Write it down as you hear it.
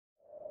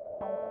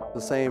The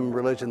same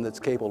religion that's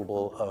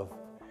capable of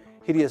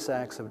hideous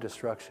acts of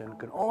destruction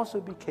can also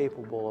be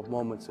capable of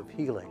moments of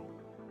healing,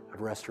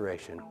 of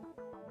restoration,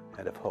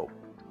 and of hope.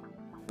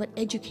 But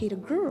educate a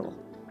girl,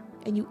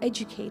 and you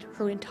educate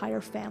her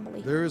entire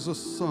family. There is a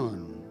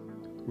sun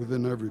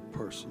within every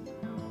person.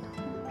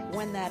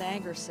 When that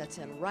anger sets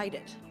in, write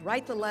it.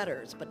 Write the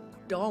letters,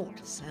 but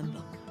don't send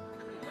them.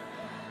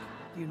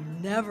 You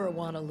never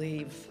want to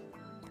leave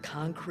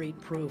concrete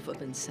proof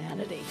of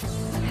insanity.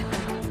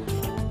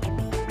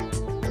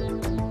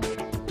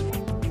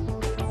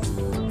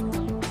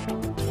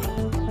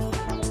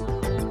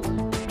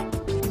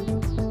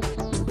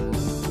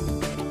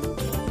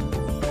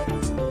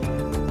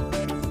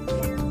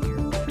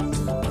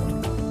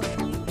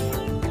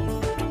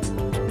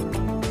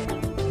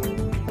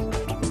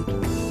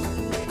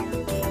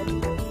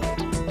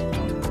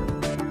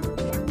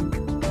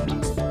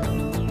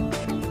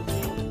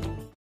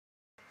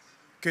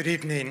 Good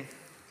evening.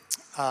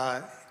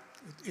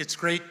 It's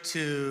great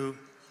to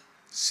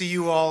see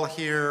you all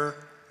here,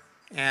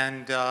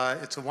 and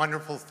it's a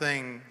wonderful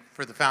thing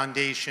for the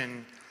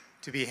Foundation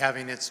to be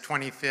having its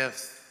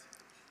 25th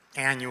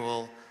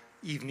annual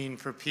Evening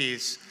for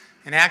Peace.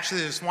 And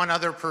actually, there's one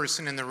other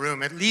person in the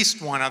room, at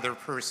least one other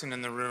person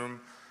in the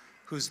room,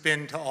 who's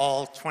been to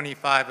all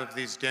 25 of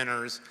these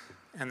dinners,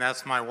 and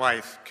that's my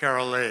wife,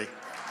 Carol Lee.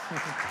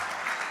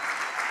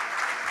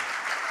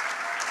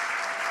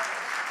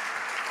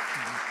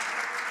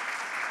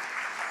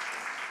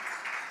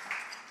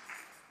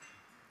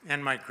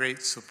 And my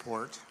great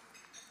support.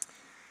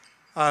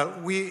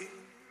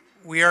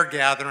 We are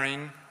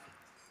gathering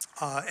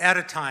at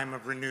a time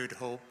of renewed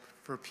hope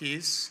for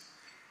peace,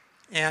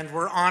 and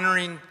we're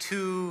honoring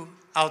two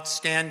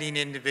outstanding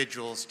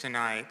individuals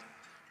tonight,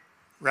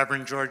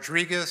 Reverend George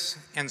Regas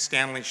and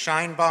Stanley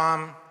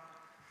Sheinbaum,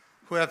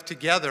 who have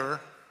together,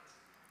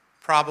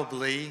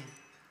 probably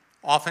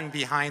often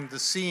behind the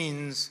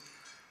scenes,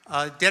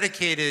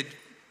 dedicated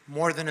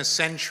more than a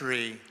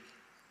century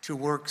to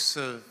works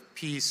of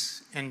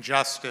peace and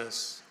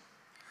justice.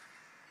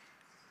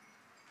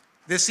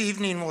 This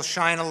evening will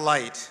shine a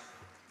light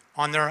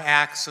on their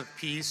acts of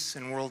peace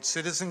and world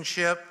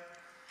citizenship,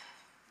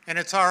 and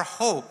it's our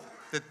hope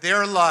that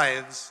their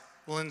lives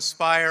will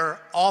inspire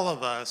all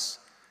of us,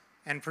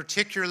 and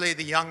particularly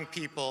the young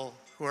people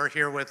who are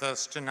here with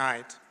us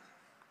tonight.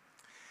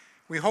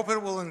 We hope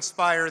it will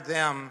inspire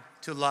them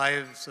to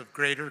lives of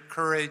greater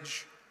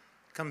courage,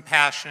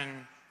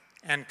 compassion,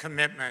 and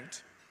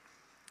commitment.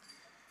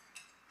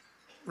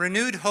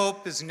 Renewed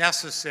hope is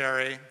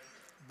necessary,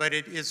 but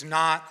it is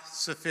not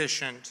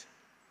sufficient.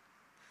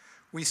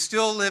 We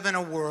still live in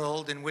a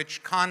world in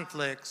which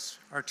conflicts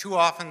are too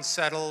often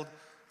settled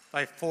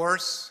by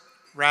force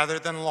rather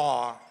than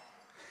law,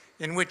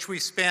 in which we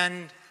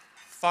spend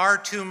far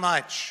too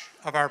much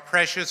of our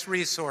precious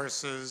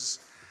resources,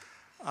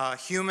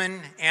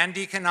 human and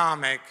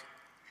economic,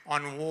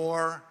 on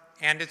war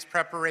and its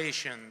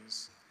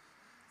preparations.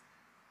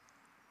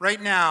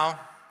 Right now,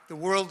 the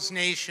world's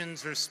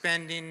nations are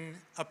spending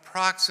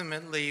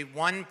approximately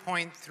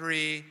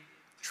 $1.3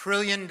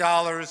 trillion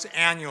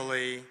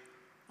annually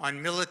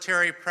on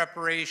military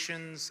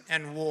preparations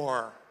and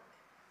war,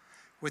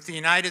 with the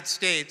United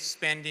States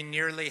spending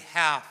nearly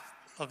half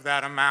of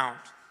that amount.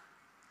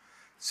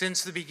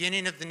 Since the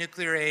beginning of the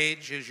nuclear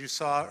age, as you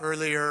saw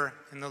earlier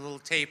in the little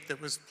tape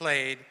that was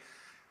played,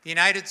 the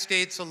United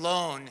States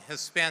alone has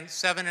spent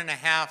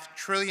 $7.5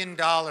 trillion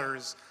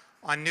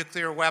on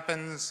nuclear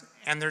weapons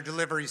and their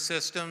delivery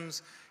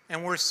systems,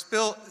 and we're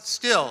still,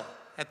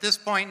 at this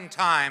point in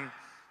time,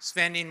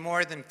 spending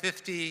more than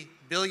 $50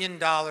 billion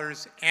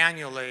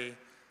annually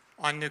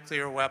on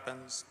nuclear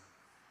weapons.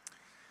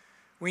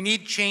 We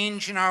need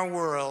change in our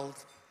world,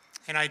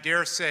 and I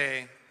dare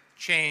say,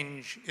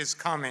 change is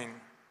coming.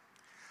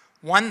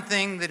 One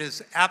thing that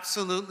is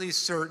absolutely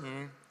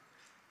certain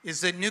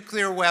is that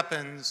nuclear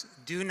weapons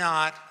do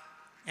not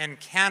and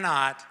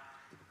cannot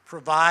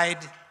provide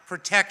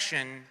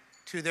protection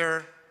to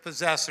their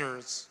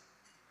possessors.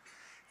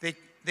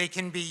 They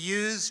can be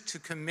used to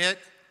commit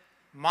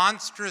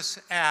monstrous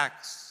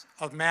acts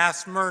of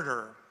mass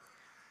murder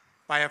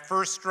by a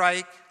first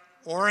strike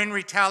or in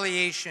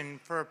retaliation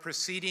for a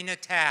preceding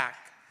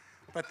attack,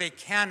 but they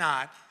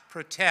cannot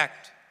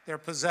protect their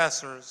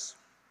possessors.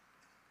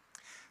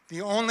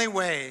 The only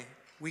way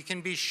we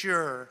can be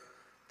sure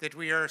that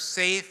we are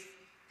safe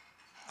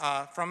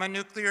from a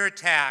nuclear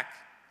attack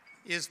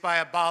is by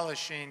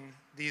abolishing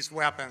these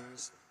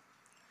weapons.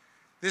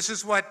 This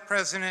is what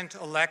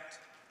President-elect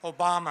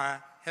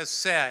Obama has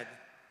said,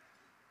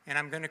 and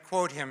I'm going to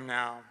quote him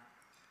now.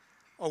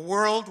 "A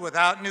world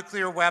without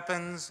nuclear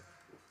weapons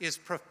is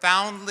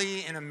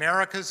profoundly in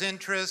America's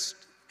interest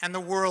and the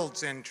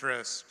world's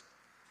interest.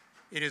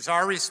 It is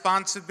our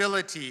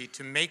responsibility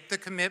to make the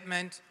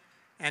commitment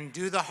and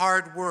do the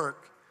hard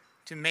work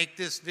to make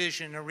this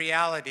vision a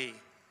reality,"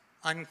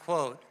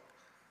 unquote.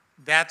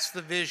 That's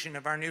the vision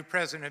of our new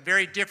president, a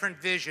very different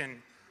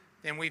vision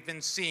than we've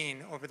been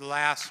seeing over the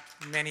last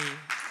many years.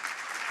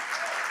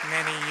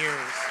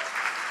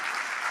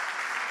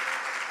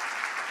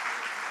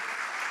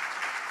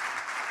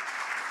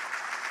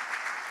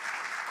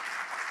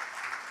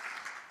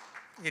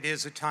 it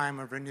is a time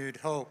of renewed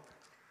hope.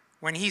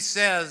 When he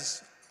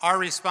says our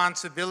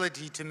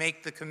responsibility to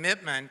make the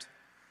commitment,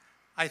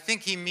 I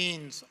think he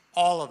means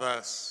all of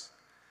us.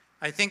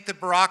 I think that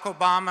Barack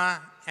Obama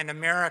and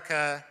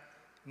America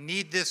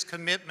need this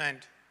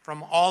commitment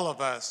from all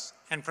of us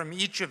and from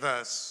each of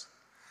us.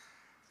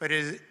 But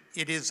it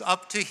is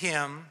up to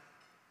him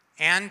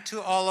and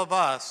to all of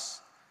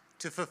us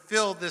to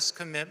fulfill this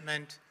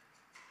commitment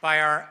by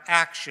our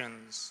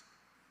actions.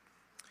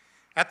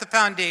 At the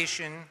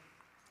Foundation,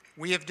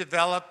 we have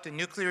developed a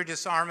nuclear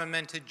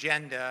disarmament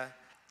agenda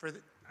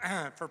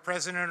for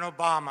President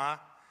Obama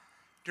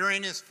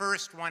during his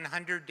first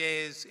 100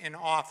 days in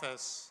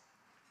office.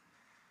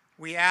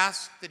 We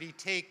ask that he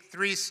take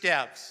 3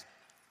 steps.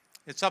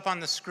 It's up on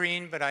the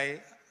screen, but I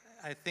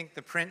think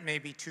the print may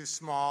be too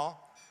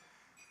small.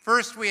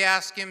 First, we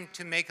ask him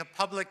to make a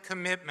public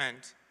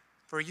commitment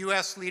for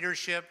U.S.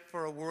 leadership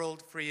for a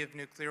world free of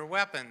nuclear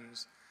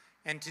weapons,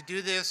 and to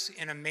do this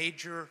in a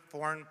major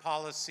foreign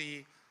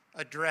policy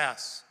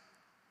address.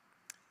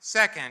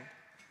 Second,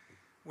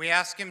 we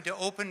ask him to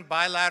open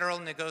bilateral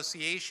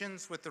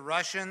negotiations with the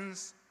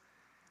Russians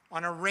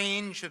on a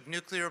range of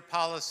nuclear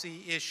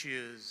policy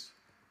issues,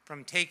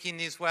 from taking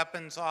these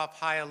weapons off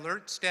high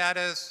alert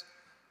status,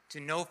 to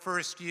no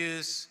first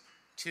use,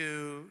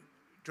 to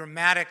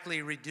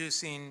dramatically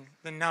reducing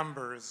the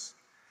numbers.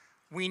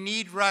 We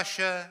need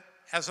Russia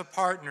as a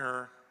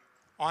partner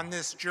on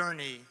this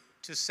journey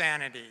to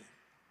sanity.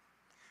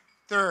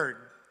 Third,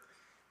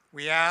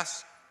 we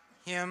ask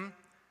him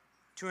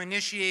to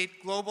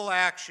initiate global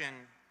action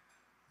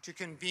to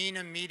convene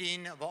a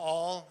meeting of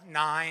all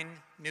 9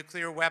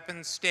 nuclear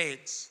weapons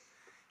states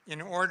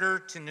in order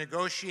to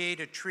negotiate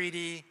a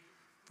treaty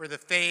for the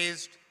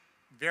phased,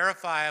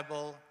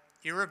 verifiable,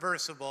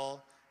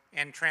 irreversible,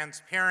 and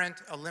transparent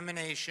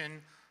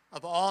elimination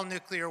of all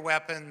nuclear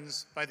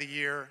weapons by the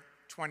year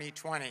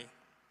 2020.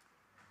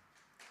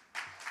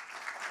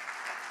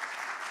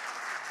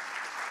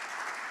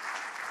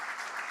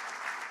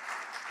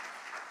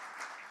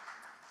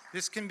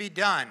 This can be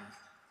done.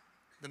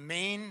 The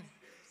main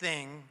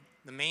thing,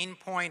 the main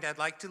point I'd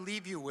like to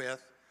leave you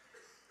with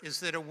is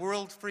that a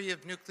world free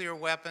of nuclear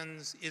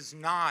weapons is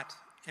not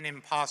an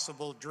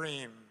impossible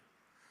dream.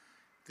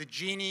 The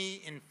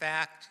genie, in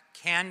fact,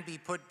 can be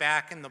put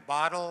back in the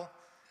bottle.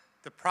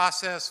 The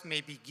process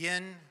may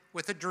begin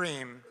with a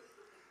dream,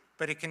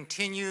 but it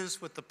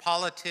continues with the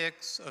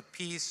politics of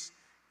peace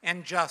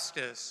and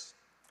justice.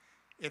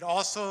 It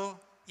also,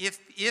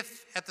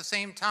 if at the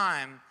same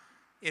time,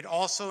 it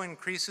also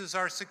increases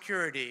our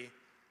security,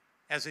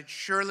 as it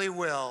surely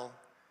will,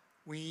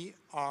 we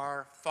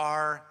are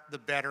far the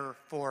better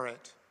for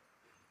it.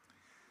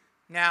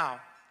 Now,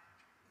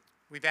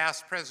 we've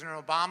asked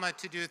President Obama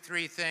to do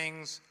 3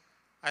 things.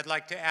 I'd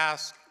like to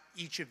ask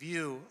each of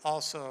you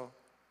also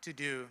to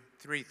do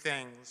 3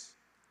 things.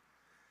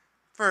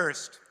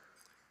 First,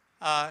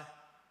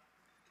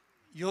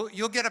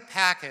 you'll get a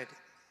packet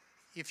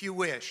if you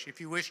wish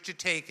to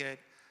take it.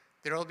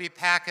 There will be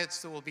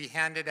packets that will be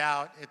handed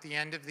out at the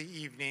end of the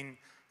evening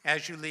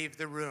as you leave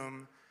the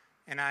room,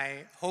 and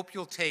I hope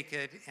you'll take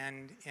it,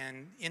 and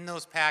in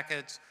those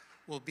packets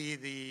will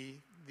be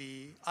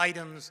the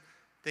items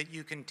that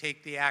you can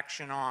take the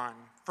action on.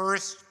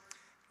 First,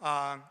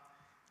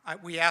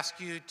 we ask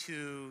you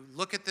to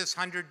look at this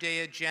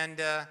 100-day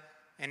agenda,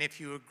 and if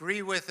you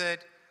agree with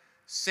it,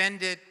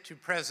 send it to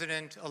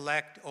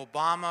President-elect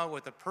Obama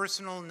with a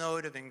personal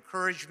note of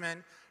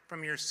encouragement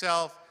from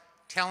yourself,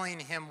 telling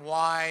him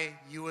why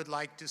you would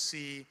like to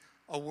see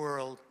a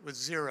world with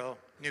 0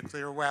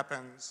 nuclear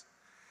weapons.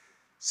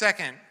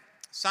 Second,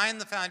 sign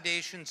the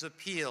Foundation's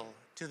appeal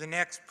to the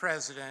next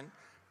president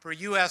for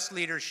U.S.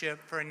 leadership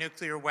for a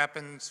nuclear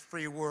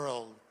weapons-free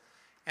world,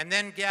 and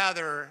then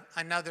gather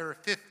another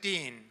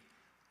 15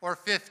 or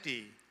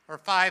 50 or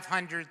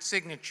 500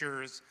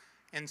 signatures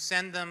and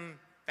send them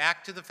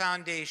back to the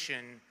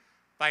Foundation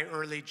by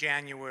early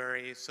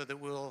January so that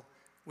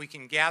we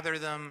can gather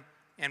them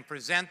and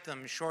present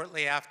them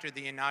shortly after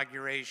the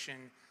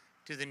inauguration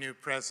to the new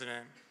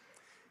president.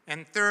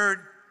 And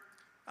third,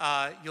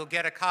 you'll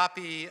get a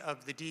copy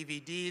of the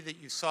DVD that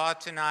you saw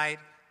tonight,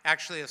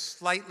 actually a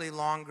slightly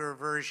longer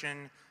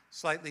version,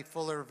 slightly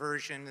fuller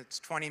version. It's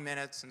 20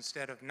 minutes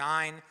instead of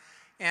 9.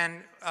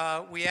 And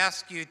we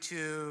ask you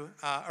to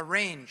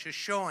arrange a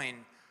showing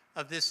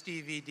of this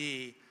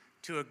DVD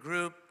to a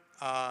group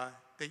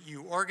that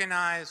you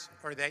organize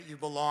or that you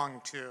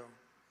belong to.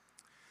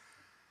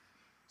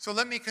 So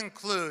let me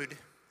conclude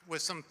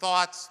with some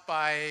thoughts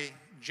by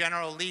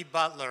General Lee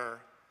Butler.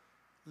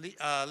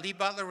 Lee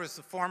Butler was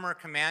the former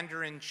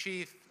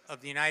Commander-in-Chief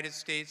of the United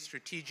States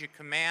Strategic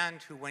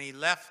Command, who, when he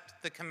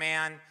left the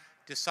command,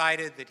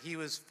 decided that he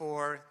was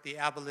for the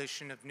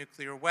abolition of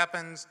nuclear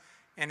weapons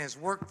and has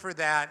worked for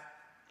that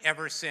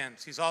ever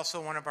since. He's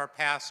also one of our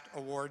past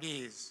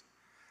awardees.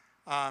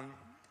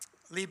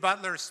 Lee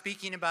Butler,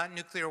 speaking about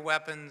nuclear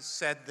weapons,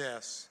 said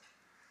this: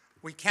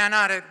 "We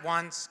cannot at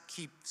once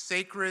keep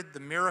sacred the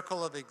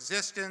miracle of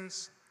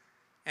existence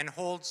and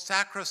hold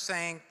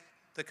sacrosanct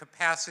the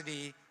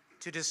capacity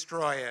to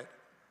destroy it.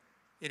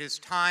 it is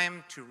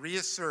time to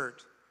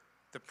reassert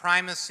the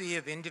primacy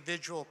of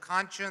individual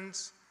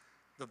conscience,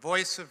 the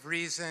voice of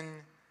reason,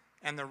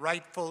 and the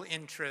rightful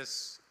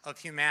interests of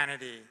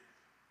humanity.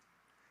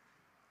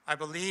 I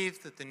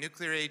believe that the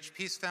Nuclear Age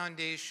Peace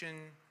Foundation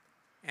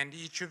and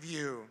each of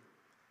you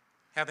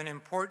have an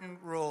important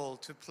role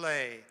to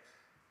play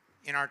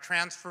in our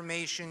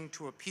transformation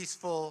to a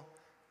peaceful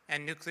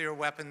and nuclear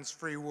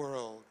weapons-free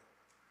world.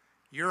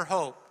 Your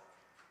hope,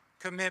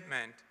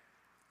 commitment,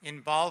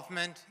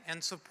 involvement,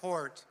 and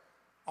support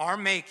are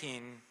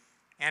making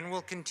and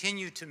will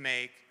continue to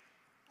make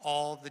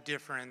all the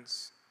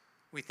difference.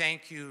 We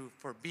thank you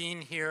for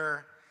being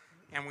here,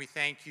 and we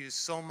thank you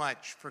so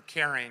much for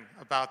caring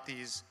about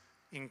these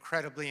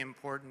incredibly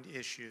important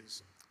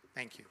issues.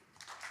 Thank you.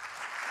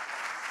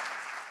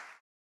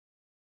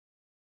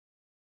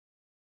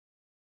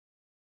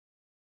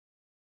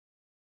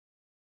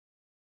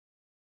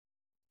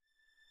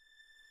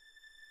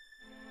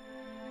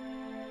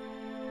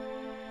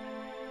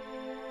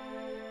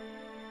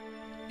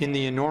 In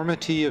the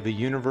enormity of a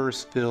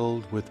universe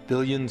filled with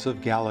billions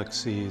of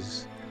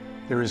galaxies,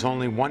 there is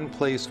only one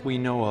place we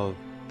know of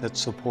that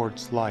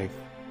supports life.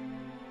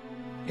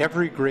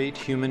 Every great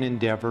human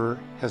endeavor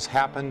has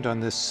happened on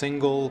this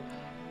single,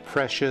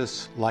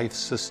 precious,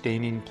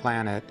 life-sustaining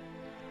planet.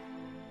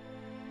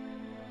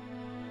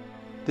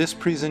 This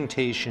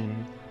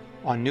presentation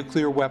on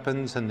nuclear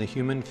weapons and the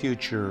human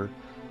future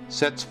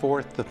sets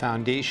forth the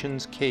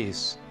Foundation's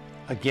case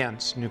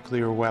against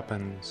nuclear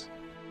weapons.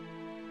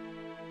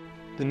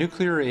 The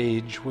nuclear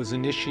age was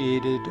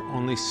initiated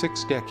only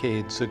 6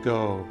 decades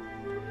ago.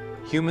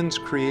 Humans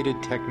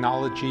created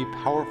technology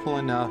powerful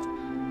enough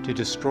to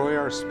destroy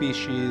our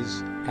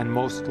species and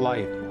most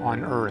life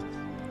on Earth.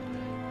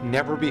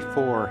 Never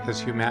before has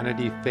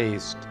humanity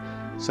faced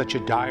such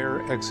a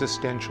dire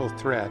existential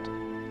threat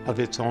of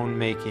its own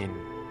making.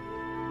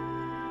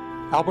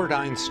 Albert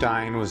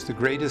Einstein was the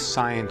greatest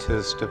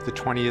scientist of the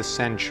 20th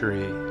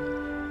century.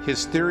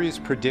 His theories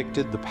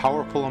predicted the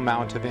powerful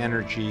amount of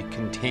energy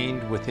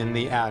contained within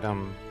the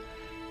atom.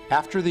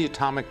 After the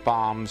atomic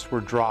bombs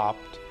were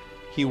dropped,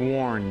 he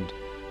warned,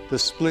 "The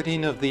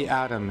splitting of the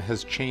atom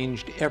has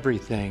changed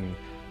everything,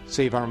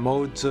 save our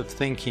modes of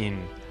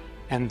thinking,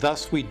 and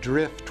thus we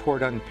drift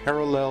toward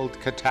unparalleled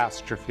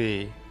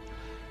catastrophe.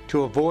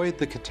 To avoid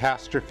the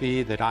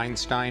catastrophe that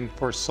Einstein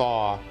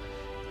foresaw,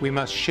 we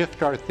must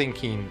shift our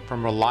thinking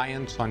from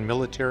reliance on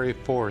military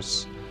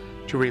force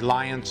to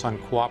reliance on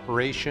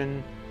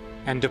cooperation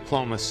and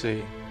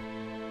diplomacy."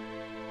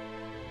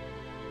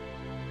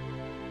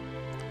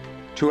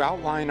 To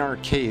outline our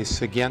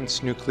case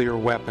against nuclear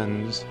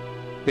weapons,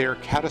 they are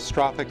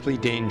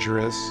catastrophically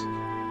dangerous,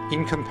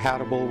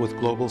 incompatible with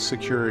global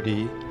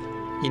security,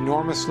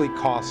 enormously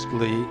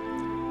costly,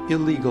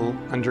 illegal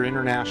under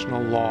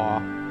international law,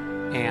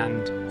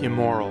 and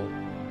immoral.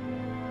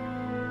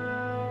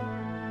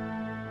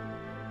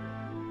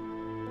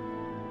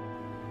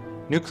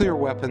 Nuclear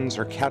weapons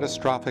are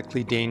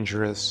catastrophically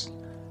dangerous.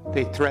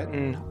 They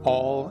threaten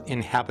all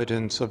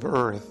inhabitants of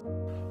Earth.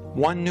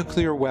 One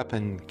nuclear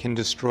weapon can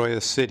destroy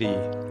a city.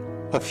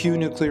 A few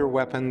nuclear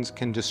weapons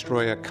can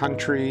destroy a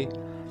country.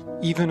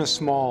 Even a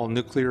small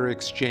nuclear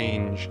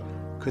exchange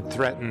could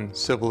threaten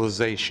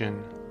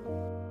civilization.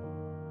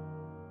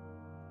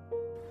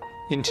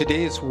 In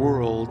today's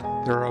world,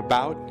 there are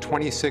about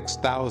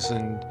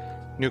 26,000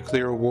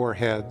 nuclear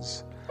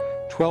warheads.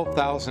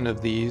 12,000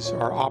 of these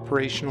are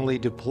operationally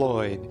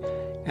deployed,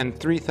 and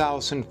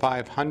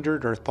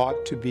 3,500 are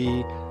thought to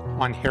be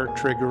on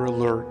hair-trigger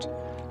alert,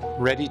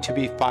 ready to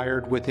be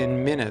fired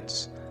within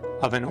minutes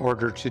of an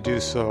order to do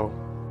so.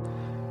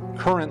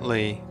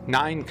 Currently,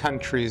 9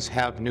 countries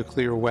have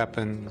nuclear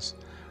weapons: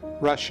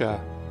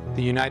 Russia,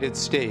 the United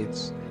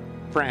States,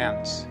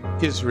 France,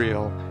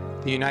 Israel,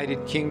 the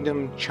United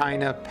Kingdom,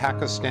 China,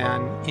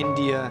 Pakistan,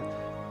 India,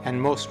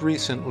 and most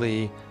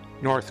recently,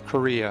 North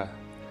Korea.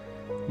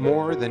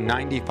 More than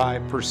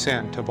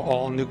 95% of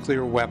all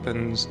nuclear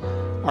weapons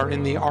are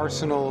in the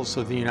arsenals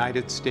of the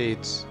United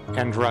States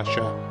and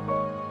Russia.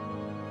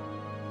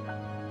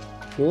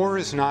 War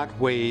is not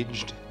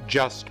waged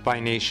just by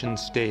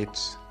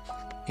nation-states.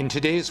 In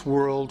today's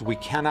world, we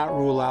cannot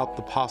rule out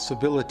the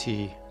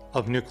possibility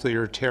of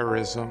nuclear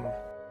terrorism.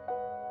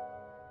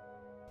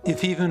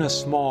 If even a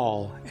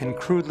small and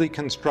crudely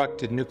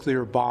constructed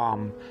nuclear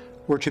bomb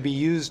were to be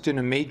used in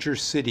a major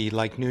city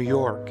like New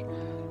York,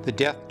 the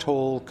death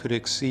toll could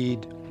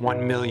exceed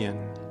 1 million.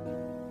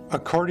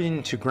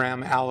 According to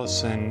Graham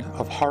Allison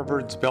of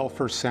Harvard's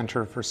Belfer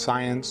Center for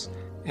Science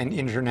and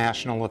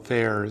International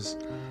Affairs,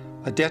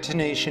 a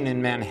detonation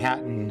in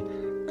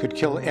Manhattan could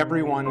kill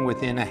everyone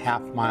within a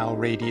half-mile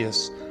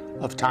radius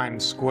of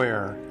Times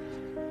Square.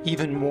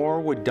 Even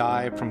more would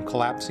die from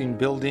collapsing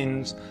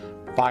buildings,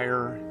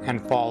 fire,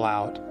 and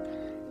fallout.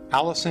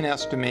 Allison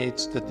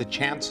estimates that the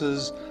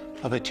chances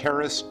of a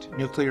terrorist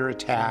nuclear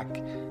attack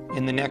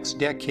in the next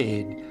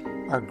decade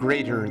are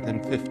greater than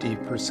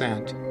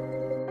 50%.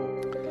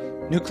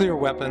 Nuclear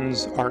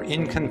weapons are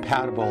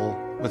incompatible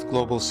with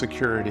global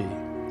security.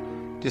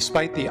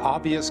 Despite the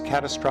obvious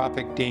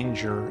catastrophic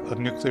danger of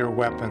nuclear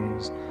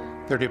weapons,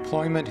 their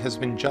deployment has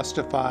been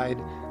justified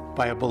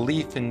by a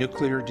belief in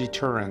nuclear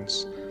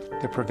deterrence,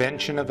 the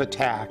prevention of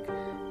attack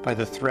by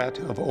the threat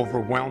of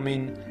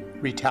overwhelming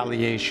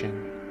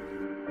retaliation.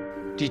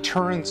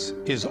 Deterrence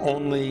is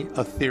only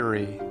a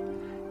theory.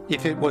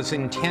 If it was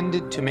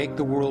intended to make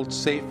the world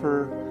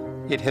safer,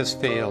 it has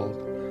failed.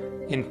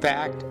 In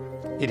fact,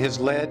 it has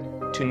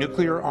led to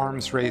nuclear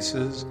arms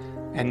races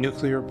and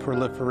nuclear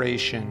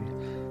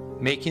proliferation,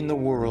 making the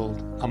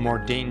world a more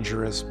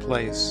dangerous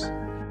place.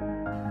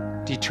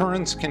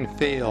 Deterrence can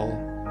fail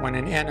when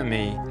an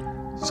enemy,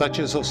 such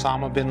as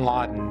Osama bin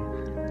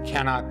Laden,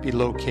 cannot be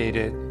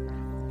located.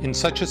 In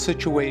such a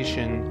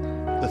situation,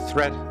 the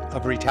threat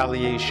of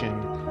retaliation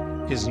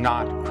is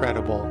not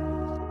credible.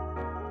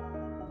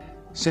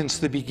 Since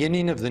the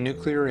beginning of the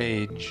nuclear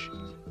age,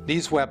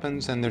 these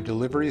weapons and their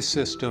delivery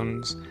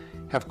systems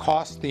have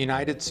cost the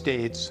United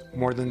States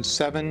more than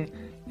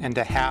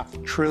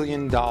 $7.5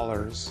 trillion.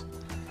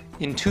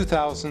 In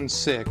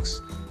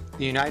 2006,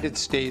 the United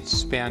States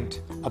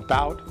spent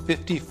about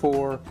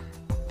 $54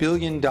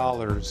 billion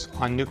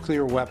on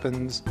nuclear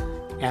weapons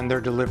and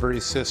their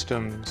delivery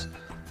systems,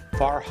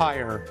 far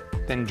higher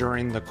than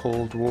during the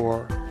Cold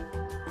War.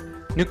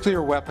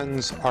 Nuclear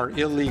weapons are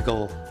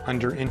illegal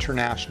under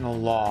international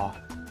law.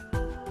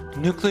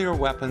 Nuclear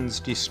weapons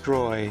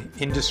destroy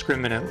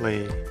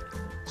indiscriminately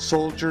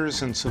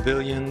soldiers and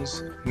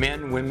civilians,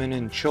 men, women,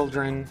 and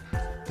children,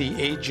 the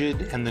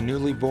aged and the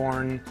newly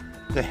born,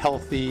 the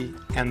healthy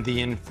and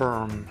the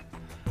infirm.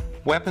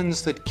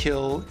 Weapons that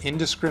kill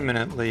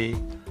indiscriminately,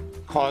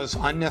 cause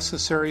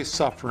unnecessary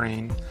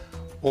suffering,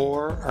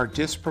 or are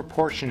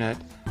disproportionate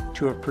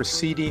to a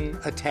preceding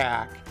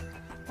attack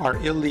are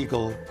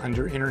illegal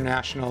under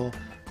international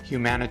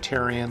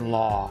humanitarian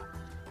law,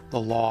 the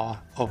law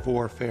of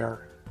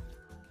warfare.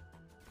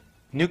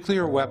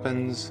 Nuclear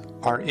weapons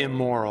are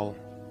immoral.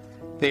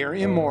 They are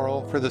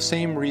immoral for the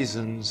same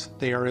reasons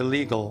they are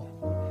illegal.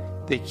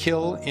 They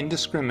kill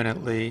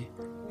indiscriminately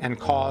and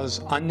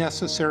cause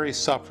unnecessary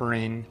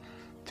suffering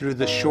through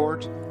the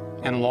short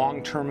and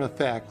long-term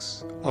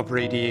effects of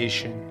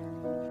radiation.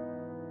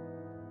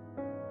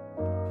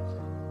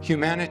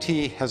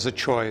 Humanity has a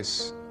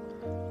choice.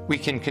 We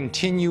can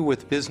continue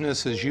with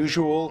business as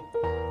usual,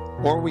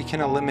 or we can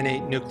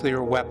eliminate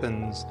nuclear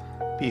weapons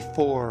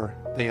before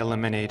they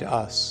eliminate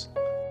us.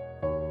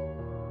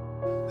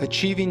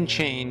 Achieving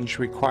change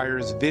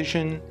requires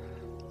vision,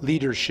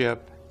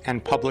 leadership,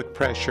 and public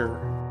pressure.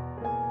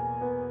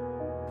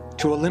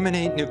 To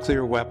eliminate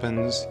nuclear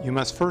weapons, you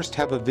must first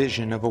have a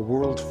vision of a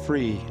world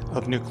free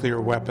of nuclear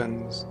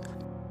weapons.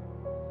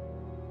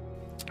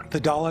 The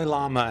Dalai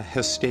Lama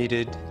has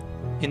stated,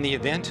 "In the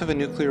event of a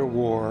nuclear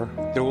war,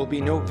 there will be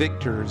no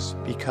victors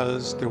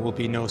because there will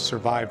be no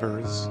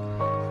survivors."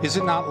 Is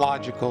it not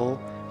logical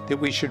that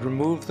we should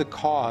remove the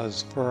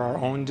cause for our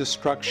own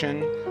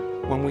destruction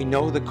when we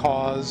know the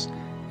cause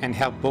and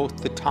have both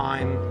the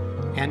time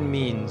and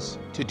means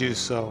to do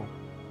so?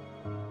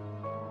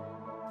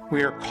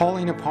 We are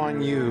calling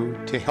upon you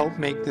to help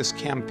make this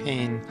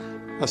campaign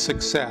a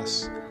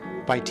success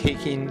by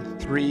taking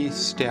 3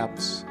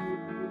 steps.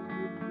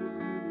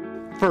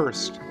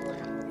 First,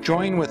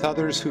 join with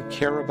others who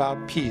care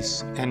about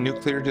peace and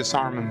nuclear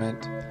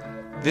disarmament.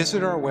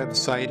 Visit our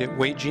website at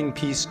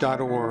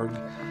wagingpeace.org,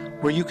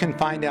 where you can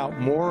find out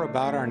more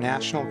about our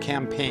national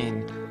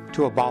campaign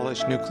to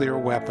abolish nuclear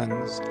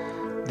weapons.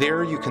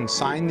 There you can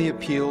sign the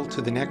appeal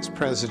to the next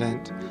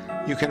president.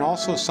 You can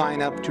also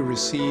sign up to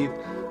receive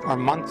our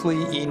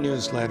monthly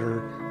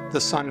e-newsletter, The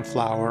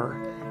Sunflower,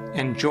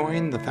 and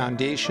join the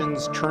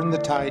Foundation's Turn the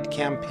Tide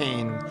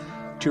campaign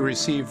to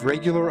receive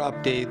regular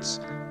updates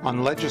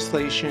on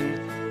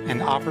legislation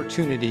and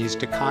opportunities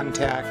to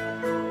contact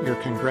your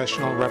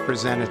congressional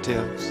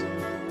representatives.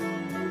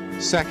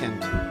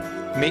 Second,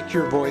 make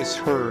your voice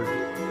heard.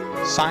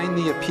 Sign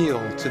the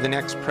appeal to the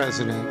next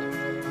president.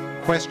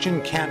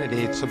 Question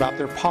candidates about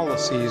their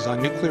policies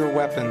on nuclear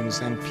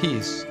weapons and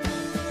peace,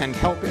 and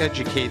help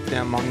educate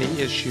them on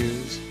the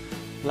issues.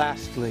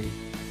 Lastly,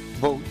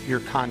 vote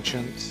your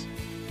conscience.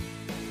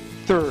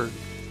 Third,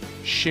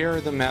 share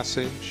the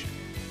message.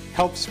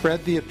 Help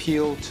spread the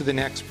appeal to the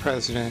next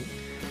president.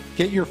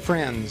 Get your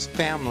friends,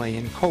 family,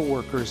 and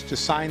co-workers to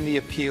sign the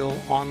appeal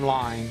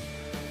online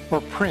or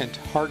print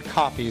hard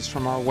copies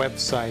from our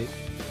website.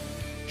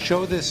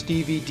 Show this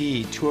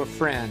DVD to a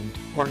friend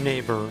or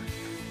neighbor.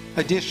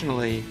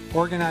 Additionally,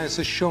 organize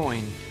a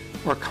showing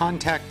or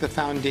contact the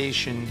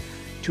Foundation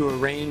to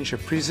arrange a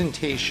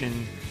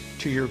presentation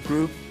to your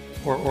group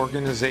or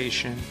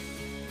organization.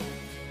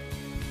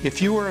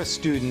 If you are a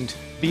student,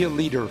 be a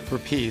leader for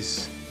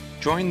peace.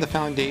 Join the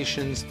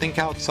Foundation's Think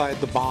Outside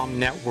the Bomb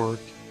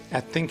network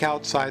at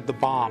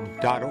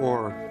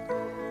thinkoutsidethebomb.org.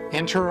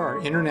 Enter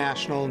our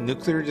International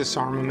Nuclear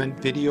Disarmament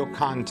Video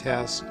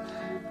Contest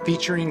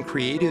featuring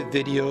creative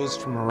videos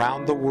from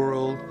around the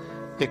world,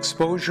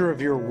 exposure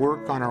of your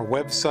work on our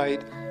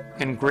website,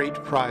 and great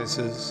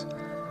prizes.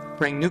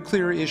 Bring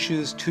nuclear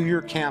issues to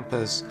your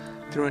campus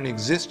through an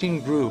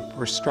existing group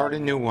or start a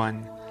new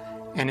one,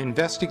 and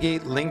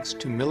investigate links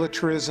to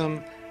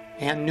militarism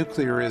and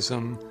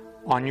nuclearism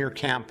on your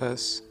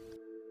campus.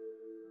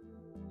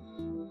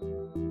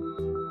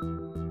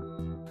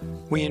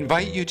 We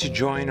invite you to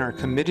join our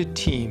committed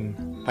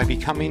team by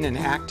becoming an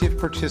active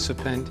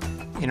participant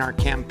in our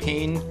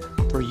campaign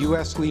for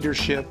U.S.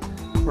 leadership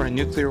for a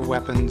nuclear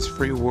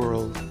weapons-free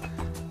world.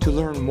 To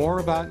learn more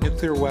about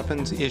nuclear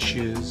weapons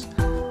issues,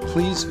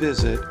 please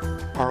visit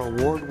our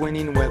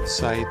award-winning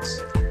websites,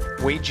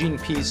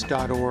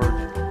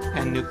 wagingpeace.org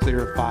and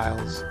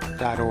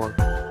nuclearfiles.org.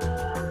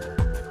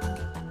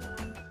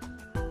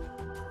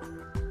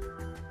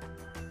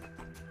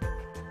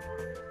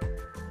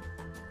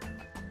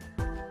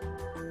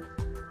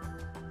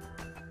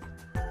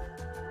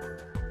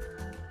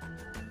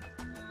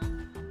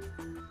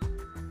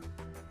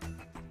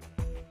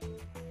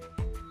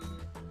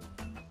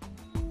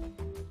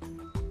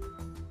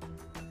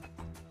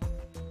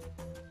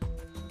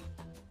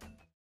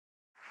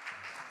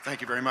 Thank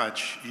you very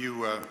much.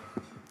 You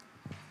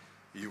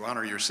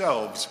honor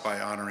yourselves by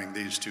honoring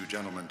these two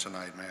gentlemen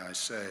tonight, may I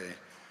say.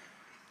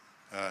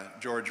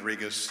 George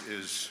Regas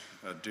is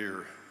a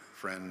dear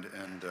friend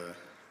and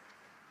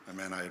a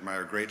man I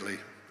admire greatly.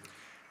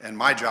 And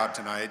my job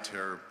tonight,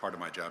 or part of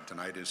my job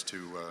tonight, is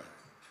to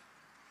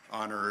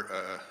honor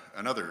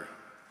another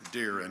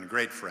dear and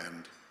great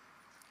friend,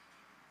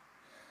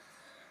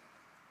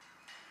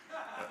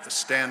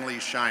 Stanley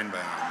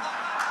Sheinbaum.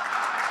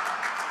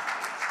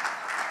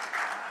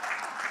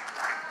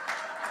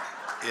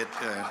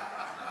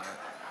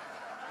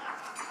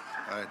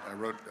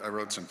 I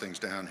wrote some things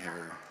down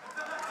here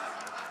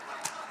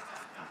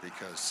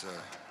because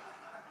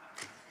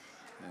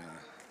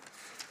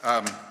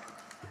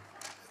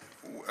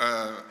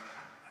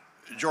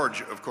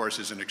George, of course,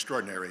 is an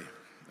extraordinary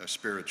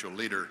spiritual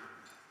leader.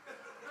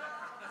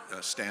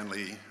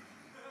 Stanley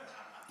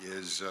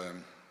is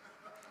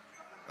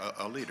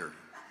a leader.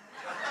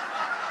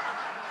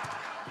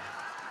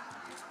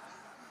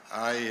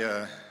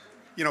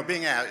 You know,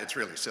 it's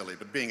really silly,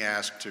 but being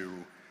asked to,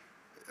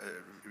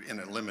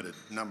 in a limited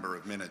number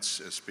of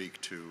minutes,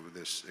 speak to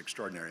this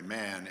extraordinary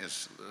man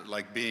is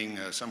like being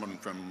someone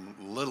from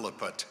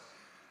Lilliput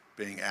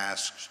being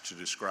asked to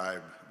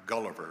describe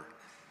Gulliver.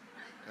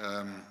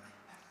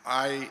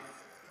 I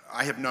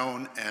have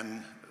known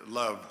and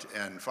loved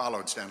and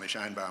followed Stanley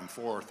Sheinbaum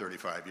for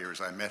 35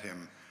 years. I met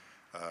him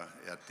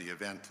at the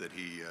event that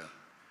he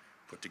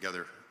put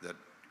together that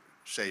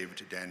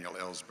saved Daniel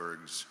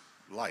Ellsberg's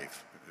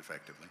life,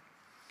 effectively.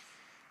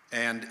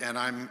 And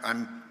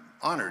I'm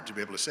honored to be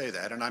able to say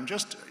that, and I'm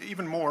just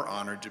even more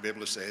honored to be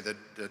able to say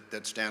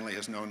that Stanley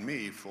has known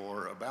me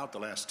for about the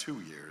last 2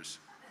 years.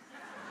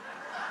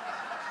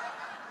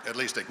 At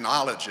least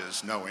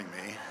acknowledges knowing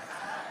me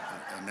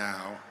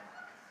now.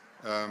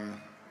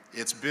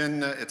 It's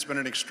been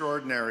an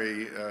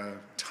extraordinary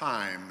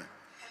time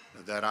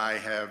that I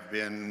have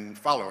been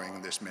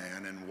following this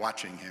man and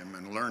watching him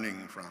and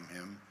learning from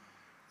him.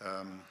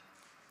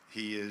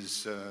 He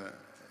is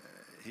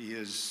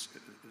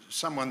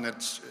someone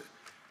that's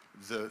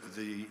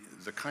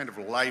the kind of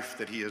life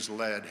that he has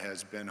led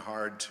has been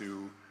hard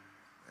to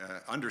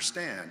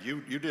understand.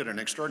 You did an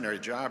extraordinary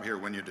job here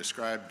when you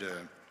described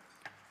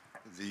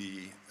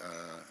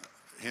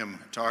him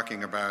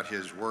talking about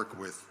his work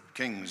with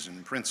kings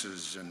and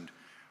princes and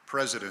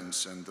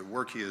presidents and the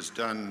work he has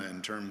done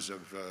in terms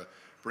of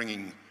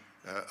bringing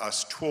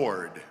us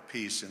toward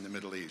peace in the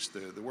Middle East,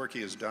 the work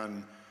he has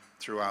done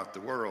throughout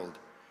the world.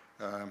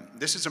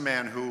 This is a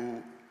man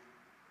who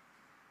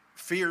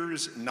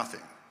fears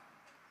nothing,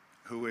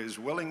 who is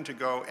willing to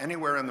go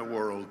anywhere in the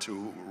world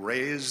to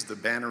raise the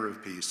banner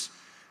of peace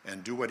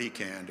and do what he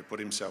can to put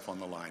himself on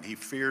the line. He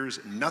fears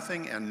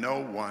nothing and no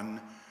one,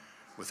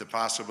 with the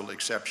possible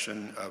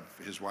exception of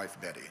his wife,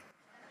 Betty.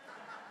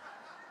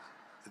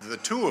 The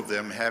two of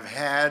them have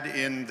had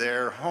in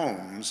their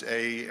homes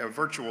a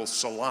virtual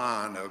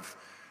salon of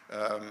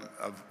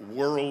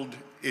world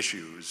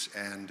issues,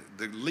 and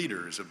the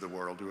leaders of the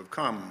world who have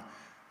come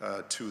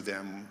to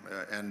them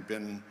and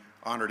been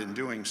honored in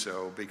doing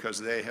so because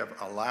they have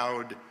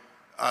allowed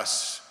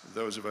us,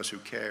 those of us who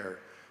care,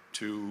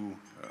 to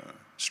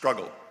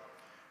struggle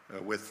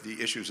with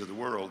the issues of the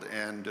world,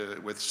 and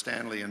with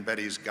Stanley and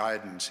Betty's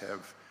guidance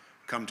have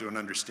come to an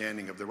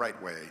understanding of the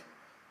right way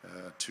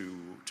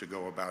to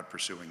go about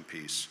pursuing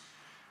peace.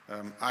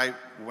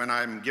 When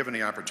I'm given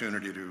the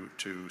opportunity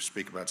to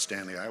speak about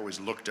Stanley, I always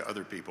look to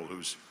other people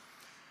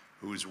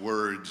whose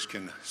words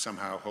can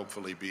somehow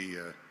hopefully be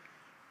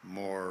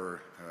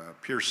more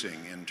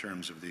piercing in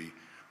terms of the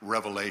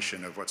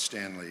revelation of what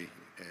Stanley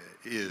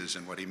is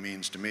and what he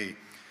means to me.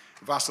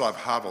 Václav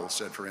Havel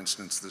said, for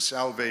instance, the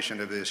salvation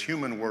of this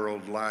human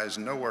world lies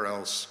nowhere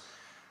else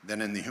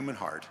than in the human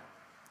heart,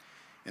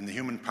 in the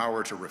human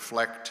power to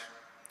reflect,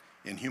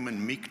 in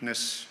human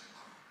meekness,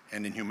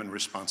 and in human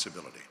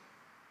responsibility.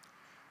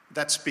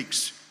 That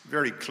speaks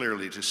very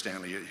clearly to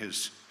Stanley,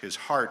 his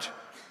heart,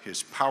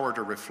 his power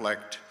to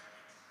reflect,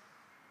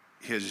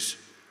 his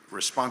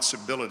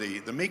responsibility.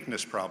 The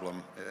meekness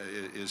problem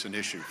is an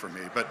issue for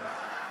me, but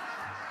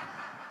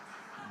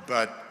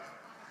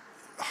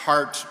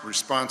heart,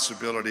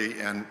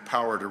 responsibility, and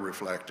power to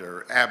reflect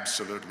are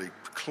absolutely,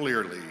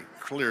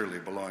 clearly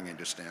belonging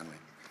to Stanley.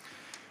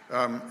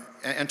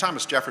 And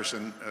Thomas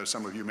Jefferson,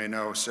 some of you may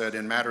know, said,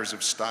 in matters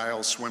of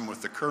style, swim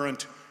with the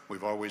current.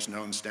 We've always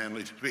known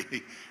Stanley to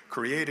be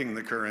creating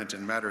the current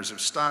in matters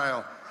of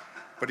style.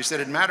 But he said,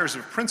 in matters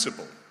of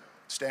principle,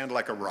 stand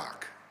like a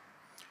rock.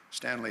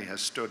 Stanley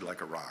has stood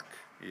like a rock.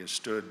 He has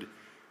stood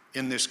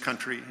in this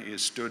country. He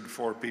has stood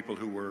for people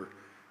who were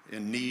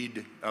in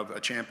need of a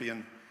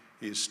champion.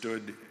 He has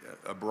stood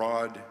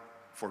abroad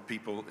for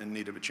people in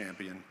need of a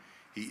champion.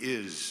 He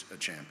is a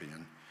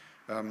champion.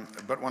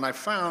 But when I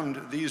found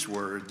these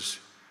words,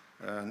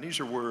 these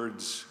are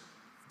words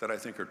that I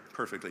think are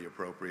perfectly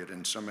appropriate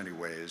in so many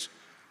ways.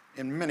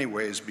 In many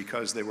ways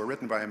because they were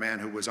written by a man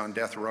who was on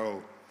death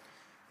row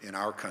in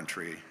our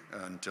country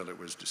until it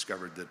was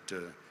discovered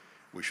that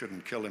we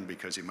shouldn't kill him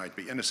because he might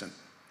be innocent.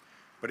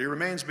 But he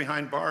remains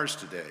behind bars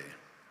today.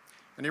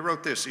 And he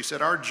wrote this, he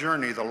said, our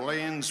journey, the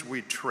lanes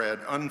we tread,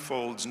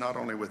 unfolds not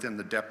only within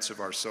the depths of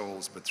our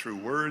souls, but through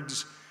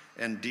words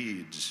and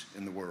deeds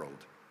in the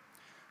world.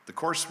 The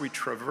course we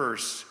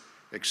traverse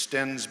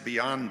extends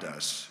beyond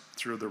us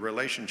through the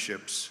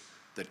relationships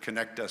that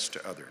connect us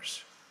to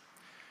others.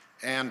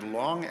 And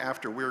long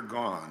after we're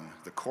gone,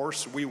 the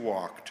course we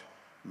walked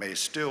may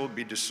still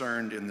be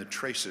discerned in the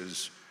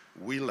traces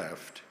we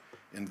left,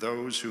 in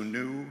those we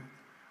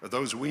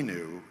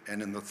knew,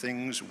 and in the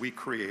things we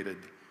created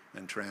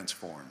and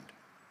transformed.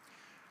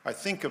 I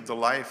think of the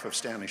life of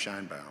Stanley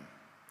Sheinbaum,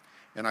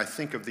 and I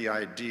think of the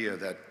idea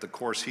that the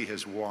course he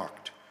has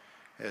walked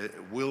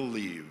will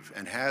leave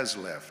and has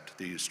left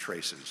these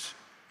traces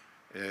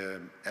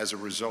as a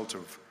result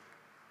of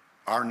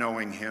our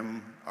knowing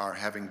him, our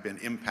having been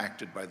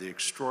impacted by the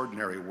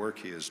extraordinary work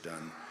he has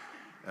done,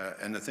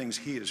 and the things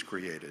he has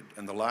created,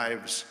 and the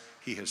lives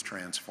he has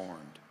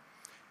transformed.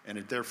 And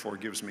it therefore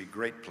gives me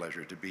great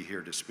pleasure to be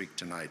here to speak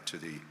tonight to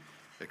the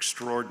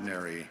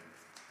extraordinary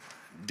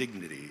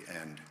dignity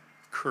and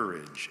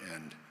courage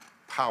and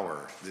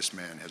power this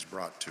man has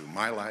brought to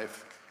my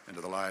life and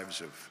to the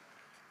lives of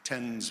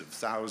tens of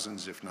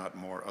thousands, if not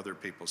more, other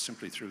people,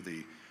 simply through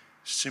the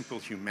simple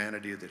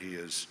humanity that he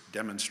has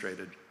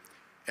demonstrated.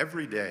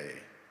 Every day,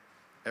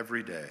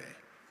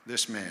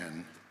 this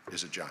man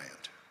is a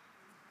giant.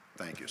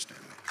 Thank you,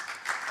 Stanley.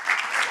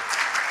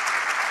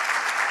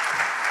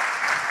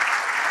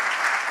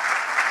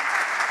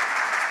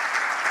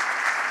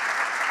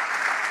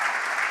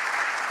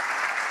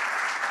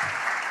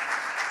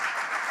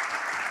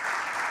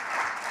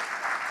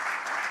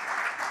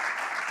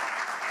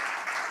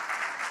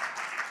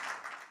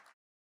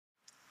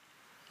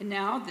 And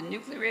now the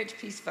Nuclear Age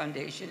Peace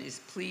Foundation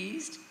is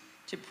pleased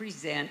to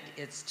present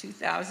its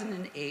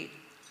 2008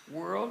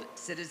 World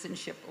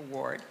Citizenship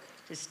Award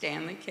to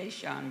Stanley K.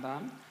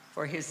 Sheinbaum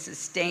for his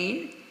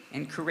sustained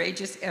and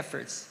courageous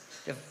efforts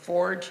to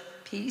forge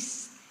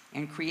peace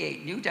and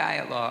create new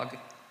dialogue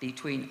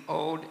between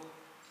old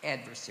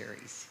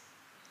adversaries.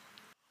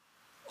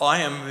 I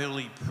am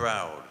really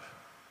proud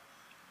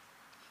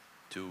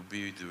to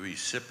be the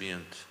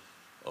recipient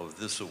of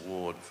this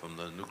award from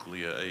the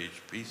Nuclear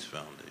Age Peace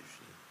Foundation.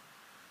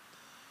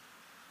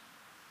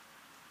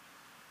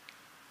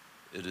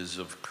 It is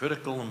of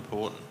critical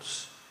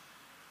importance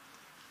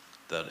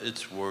that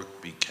its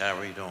work be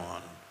carried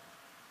on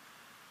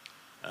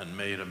and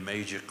made a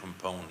major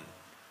component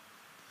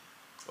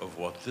of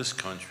what this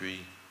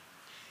country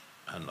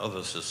and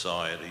other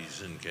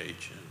societies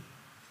engage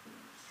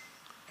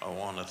in. I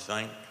want to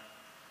thank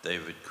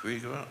David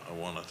Krieger. I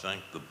want to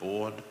thank the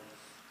board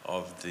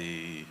of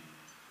the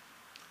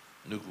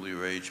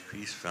Nuclear Age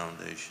Peace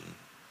Foundation,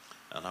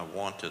 and I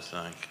want to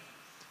thank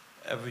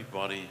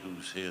everybody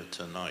who's here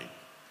tonight.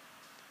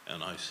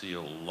 And I see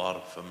a lot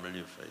of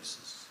familiar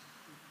faces.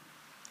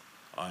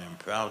 I am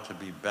proud to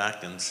be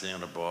back in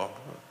Santa Barbara,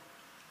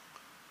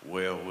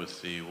 where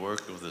with the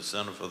work of the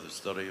Center for the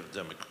Study of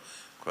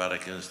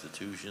Democratic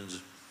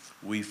Institutions,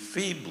 we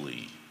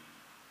feebly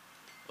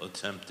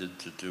attempted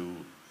to do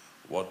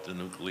what the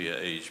Nuclear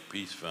Age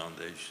Peace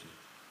Foundation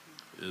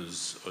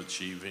is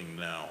achieving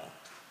now.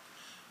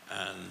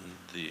 And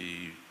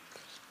the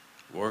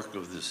work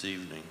of this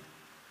evening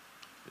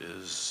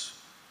is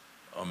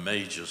a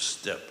major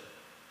step.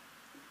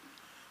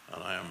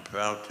 And I am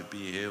proud to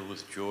be here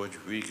with George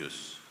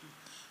Regas,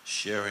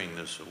 sharing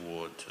this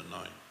award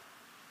tonight.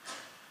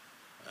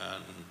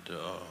 And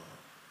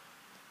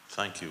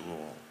thank you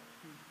all.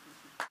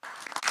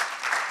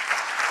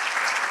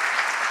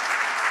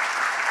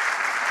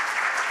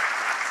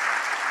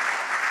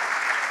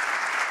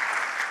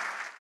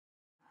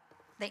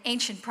 The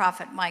ancient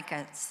prophet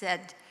Micah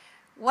said,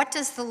 "What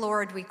does the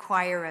Lord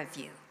require of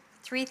you?"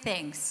 3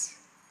 things: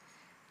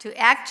 to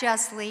act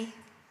justly,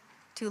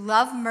 to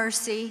love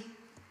mercy,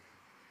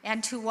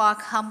 and to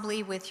walk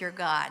humbly with your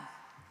God.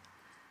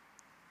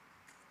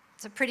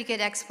 It's a pretty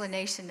good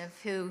explanation of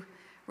who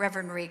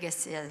Reverend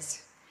Regas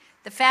is.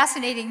 The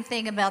fascinating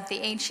thing about the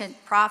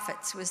ancient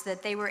prophets was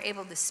that they were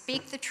able to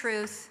speak the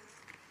truth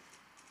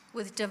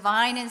with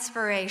divine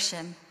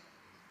inspiration,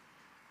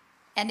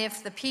 and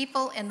if the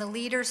people and the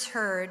leaders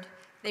heard,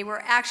 they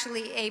were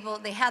actually able,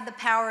 they had the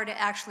power to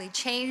actually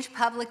change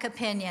public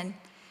opinion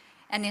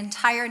and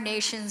entire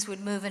nations would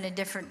move in a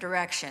different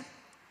direction.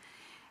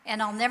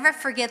 And I'll never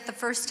forget the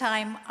first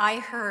time I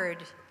heard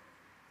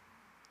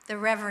the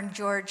Reverend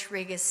George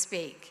Regas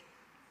speak.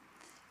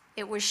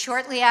 It was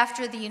shortly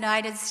after the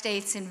United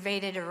States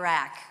invaded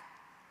Iraq.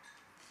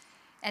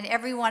 And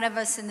every one of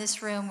us in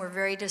this room were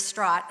very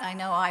distraught. I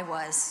know I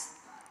was.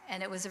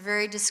 And it was a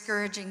very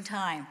discouraging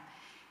time.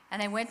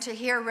 And I went to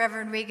hear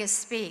Reverend Regas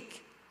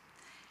speak.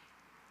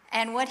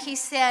 And what he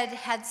said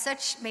had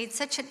made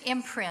such an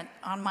imprint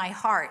on my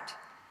heart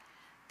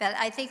that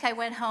I think I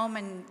went home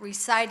and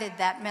recited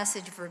that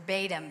message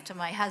verbatim to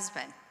my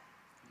husband.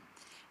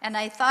 And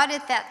I thought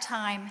at that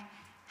time,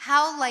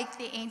 how like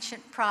the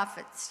ancient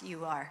prophets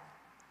you are.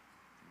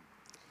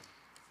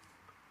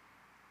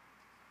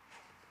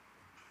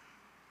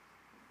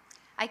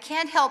 I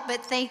can't help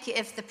but think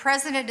if the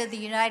President of the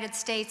United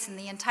States and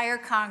the entire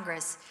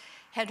Congress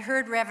had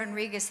heard Reverend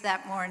Regas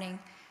that morning,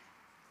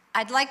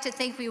 I'd like to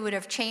think we would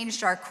have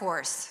changed our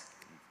course.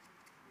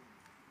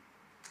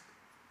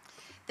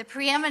 The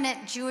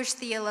preeminent Jewish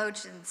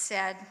theologian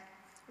said,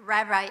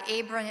 Rabbi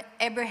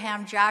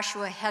Abraham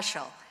Joshua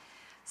Heschel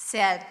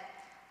said,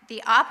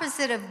 "The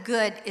opposite of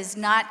good is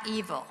not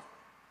evil,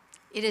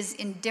 it is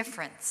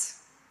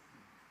indifference."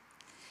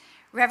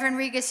 Reverend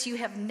Regas, you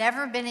have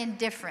never been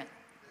indifferent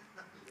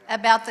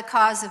about the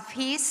cause of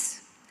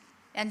peace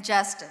and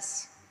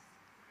justice.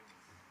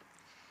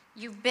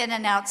 You've been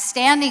an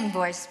outstanding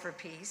voice for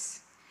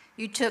peace.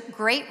 You took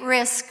great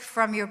risk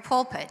from your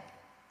pulpit.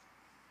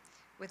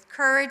 With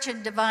courage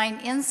and divine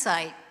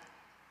insight,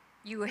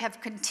 you have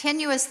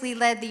continuously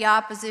led the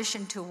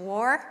opposition to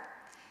war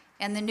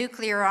and the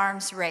nuclear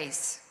arms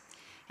race.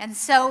 And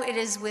so it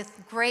is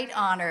with great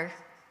honor,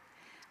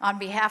 on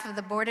behalf of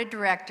the Board of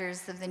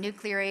Directors of the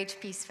Nuclear Age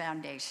Peace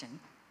Foundation,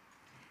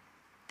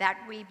 that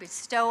we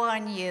bestow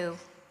on you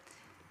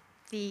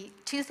the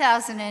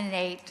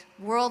 2008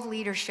 World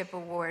Leadership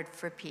Award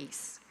for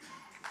Peace.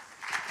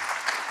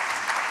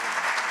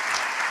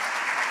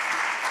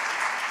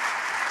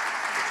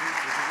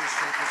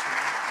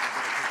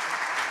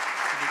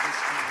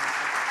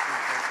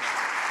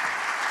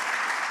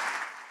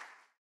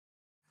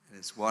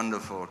 It's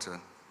wonderful to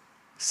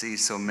see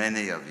so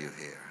many of you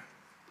here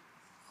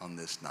on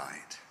this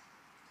night,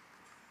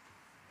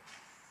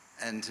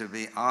 and to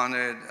be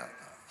honored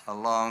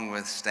along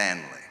with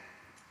Stanley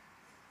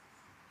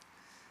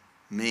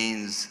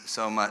means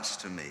so much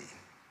to me.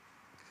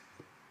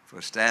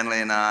 For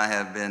Stanley and I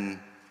have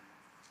been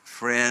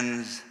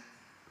friends,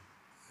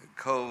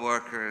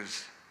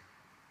 co-workers,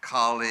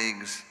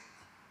 colleagues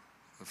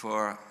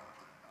for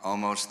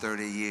almost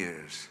 30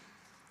 years.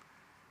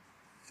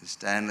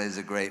 Stanley is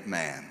a great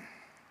man,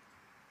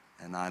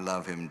 and I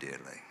love him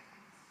dearly.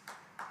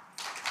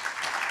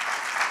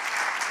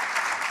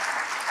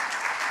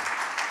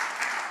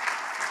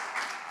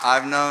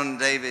 I've known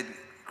David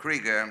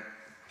Krieger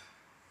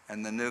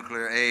and the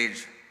Nuclear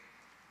Age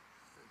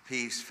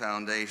Peace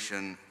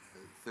Foundation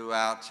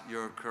throughout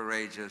your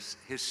courageous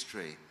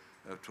history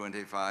of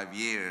 25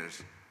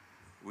 years.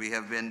 We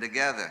have been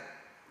together,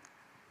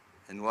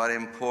 and what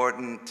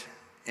important,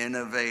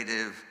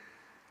 innovative,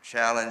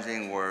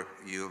 challenging work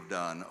you have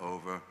done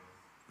over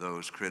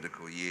those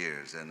critical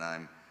years, and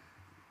I'm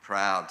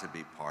proud to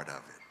be part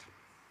of it.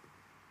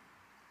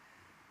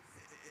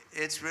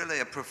 It's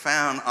really a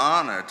profound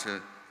honor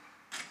to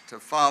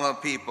follow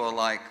people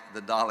like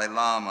the Dalai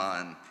Lama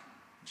and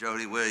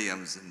Jody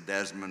Williams and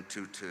Desmond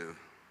Tutu.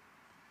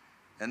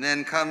 And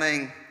then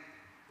coming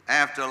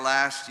after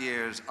last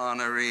year's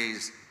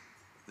honorees,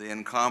 the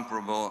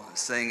incomparable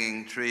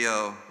singing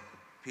trio,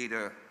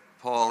 Peter,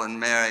 Paul, and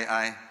Mary,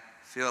 I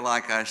feel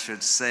like I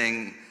should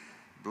sing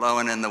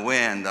Blowing in the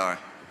Wind, or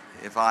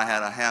If I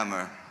Had a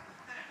Hammer.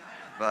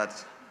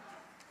 But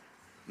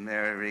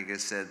Mary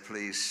Regas said,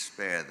 please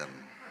spare them.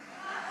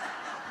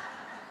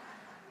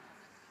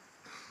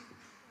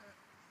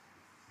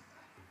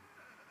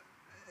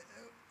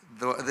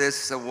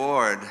 This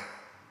award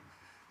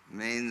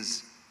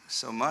means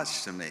so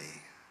much to me.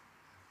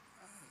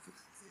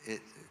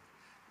 It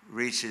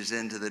reaches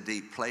into the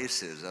deep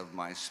places of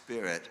my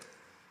spirit,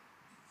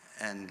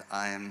 and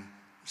I am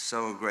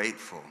so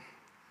grateful.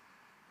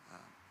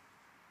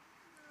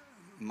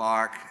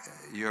 Mark,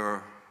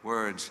 your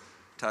words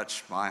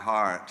touched my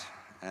heart,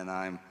 and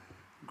I'm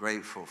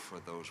grateful for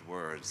those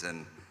words,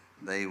 and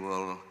they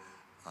will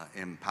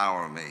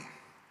empower me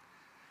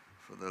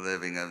for the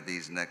living of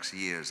these next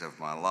years of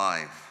my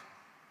life.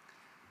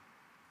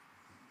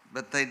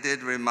 But they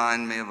did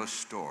remind me of a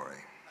story.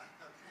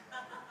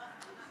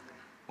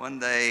 One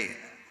day,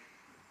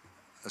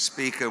 a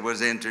speaker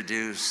was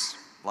introduced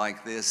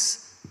like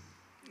this: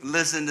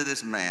 listen to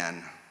this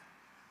man,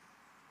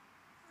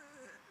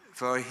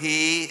 for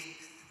he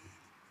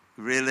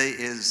really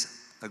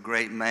is a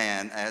great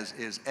man, as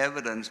is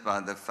evidenced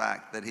by the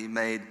fact that he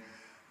made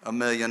 $1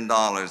 million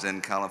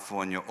in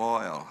California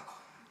oil.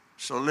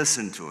 So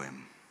listen to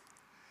him.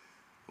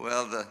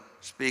 Well, the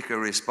speaker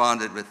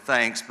responded with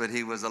thanks, but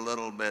he was a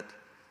little bit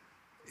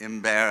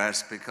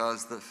embarrassed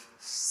because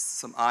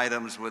some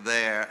items were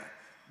there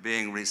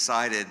being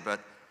recited, but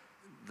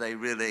they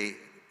really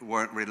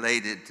weren't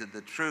related to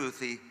the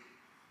truth.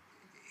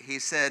 He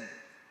said,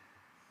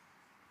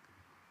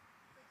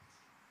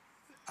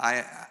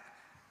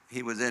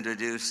 he was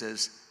introduced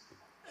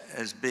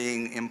as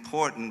being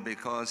important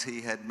because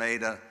he had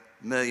made $1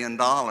 million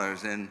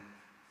in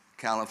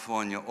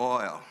California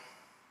oil.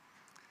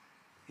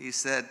 He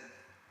said,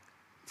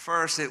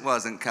 first, it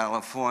wasn't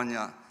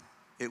California,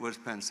 it was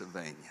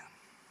Pennsylvania.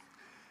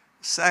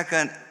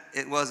 Second,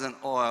 it wasn't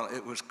oil,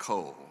 it was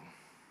coal.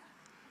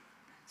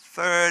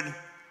 Third,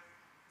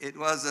 it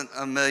wasn't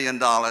 $1 million,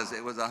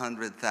 it was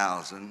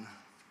 100,000.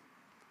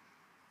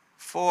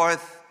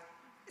 Fourth,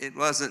 it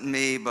wasn't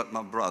me, but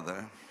my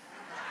brother.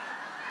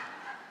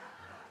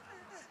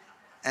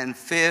 And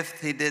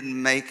fifth, he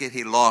didn't make it,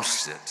 he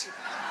lost it.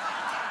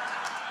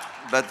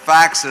 But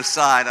facts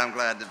aside, I'm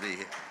glad to be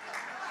here.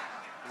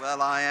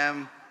 Well, I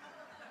am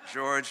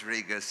George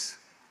Regas,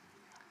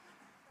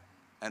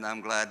 and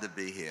I'm glad to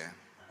be here.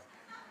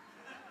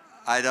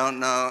 I don't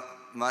know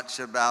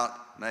much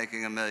about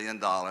making $1 million,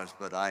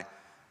 but I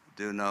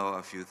do know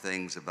a few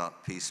things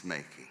about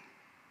peacemaking.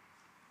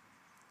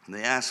 And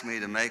they asked me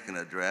to make an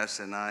address,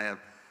 and I have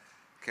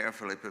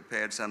carefully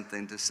prepared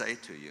something to say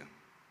to you.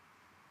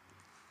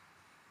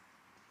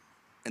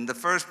 And the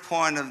first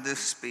point of this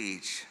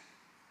speech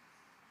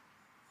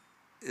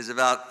is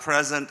about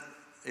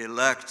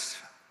President-elect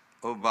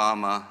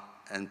Obama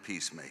and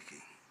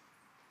peacemaking.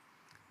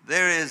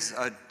 There is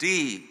a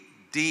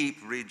deep, deep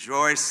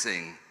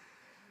rejoicing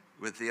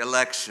with the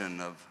election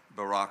of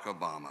Barack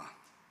Obama.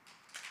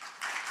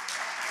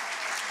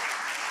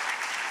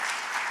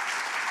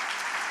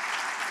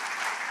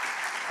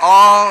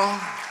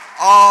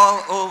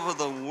 All over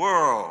the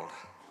world,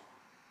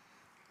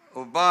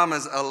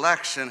 Obama's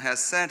election has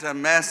sent a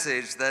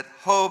message that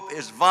hope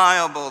is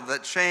viable,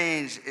 that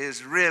change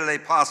is really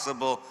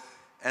possible,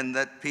 and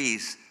that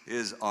peace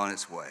is on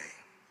its way.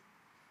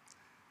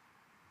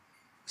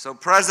 So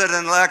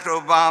President-elect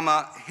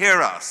Obama,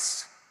 hear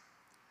us.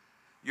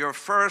 Your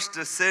first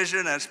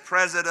decision as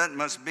president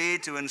must be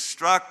to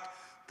instruct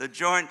the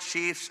Joint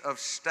Chiefs of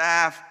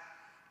Staff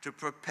to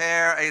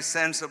prepare a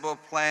sensible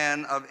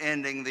plan of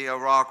ending the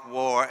Iraq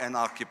war and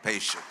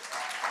occupation.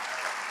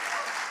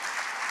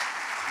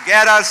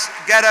 Get us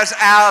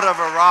out of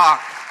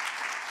Iraq.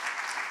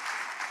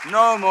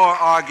 No more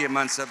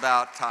arguments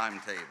about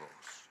timetables.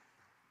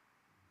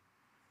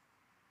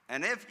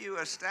 And if you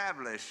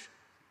establish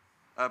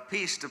a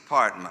peace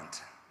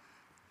department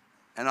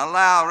and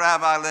allow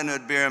Rabbi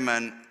Leonard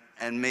Bierman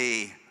and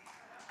me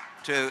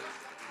to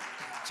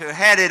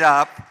head it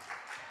up,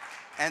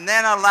 and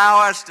then allow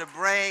us to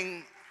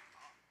bring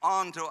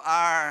onto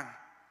our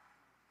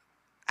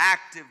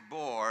active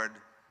board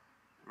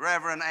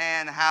Reverend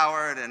Ann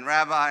Howard and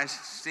Rabbi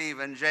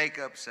Stephen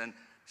Jacobs and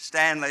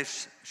Stanley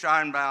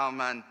Sheinbaum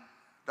and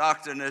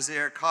Dr.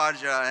 Nazir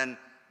Khaja and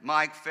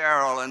Mike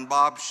Farrell and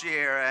Bob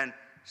Scheer and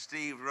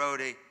Steve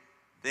Rohde,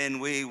 then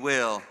we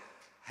will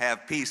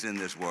have peace in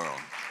this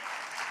world.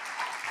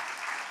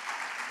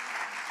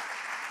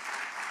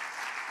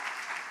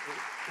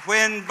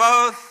 When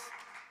both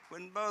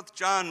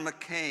John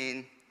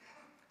McCain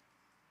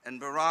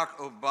and Barack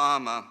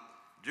Obama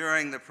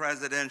during the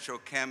presidential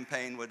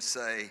campaign would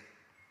say,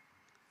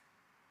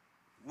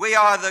 "We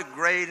are the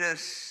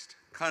greatest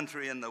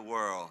country in the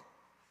world,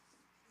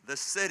 the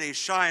city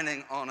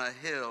shining on a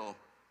hill,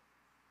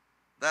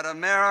 that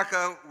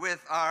America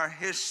with our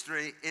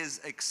history is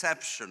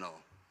exceptional,"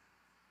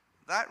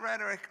 that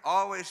rhetoric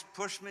always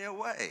pushed me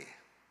away.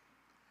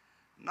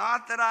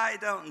 Not that I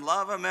don't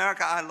love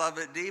America, I love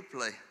it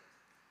deeply.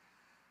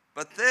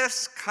 But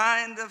this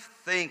kind of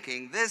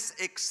thinking, this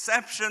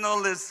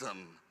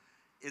exceptionalism,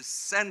 is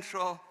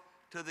central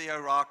to the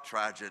Iraq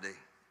tragedy.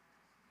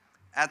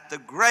 At the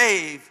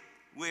grave,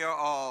 we are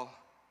all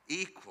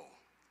equal.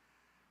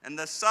 And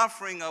the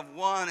suffering of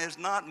one is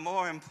not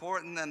more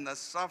important than the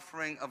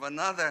suffering of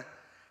another.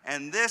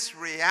 And this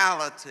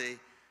reality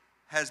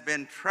has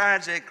been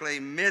tragically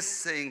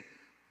missing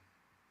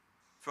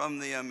from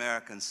the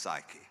American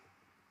psyche.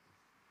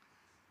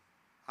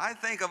 I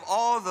think of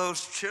all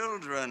those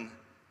children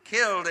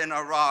killed in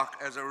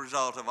Iraq as a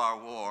result of our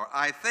war.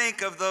 I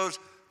think of those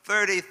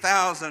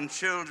 30,000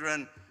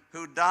 children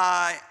who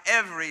die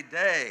every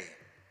day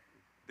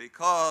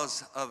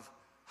because of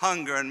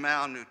hunger and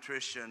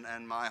malnutrition,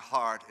 and my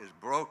heart is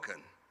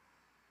broken.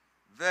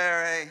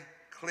 Very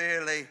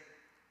clearly,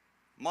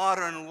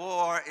 modern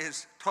war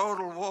is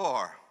total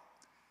war.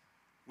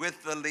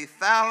 With the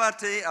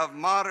lethality of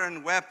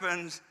modern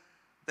weapons,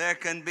 there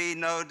can be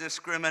no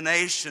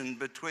discrimination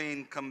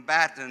between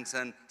combatants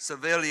and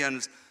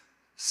civilians.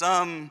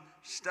 Some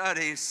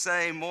studies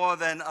say more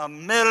than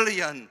 1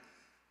 million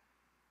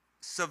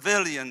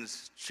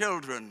civilians,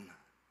 children,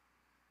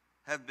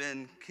 have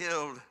been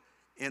killed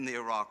in the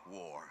Iraq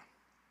War.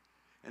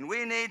 And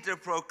we need to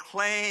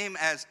proclaim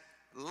as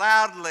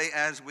loudly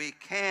as we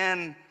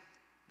can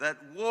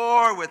that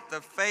war with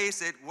the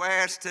face it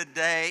wears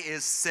today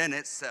is sin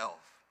itself.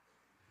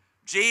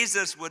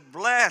 Jesus would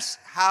bless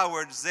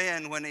Howard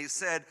Zinn when he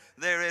said,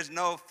 "There is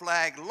no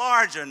flag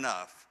large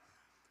enough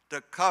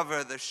to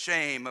cover the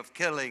shame of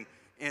killing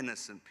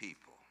innocent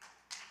people.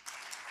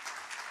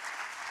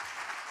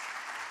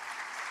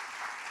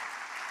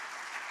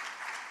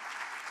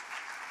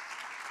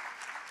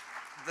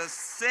 The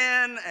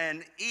sin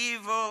and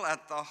evil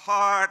at the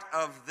heart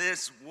of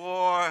this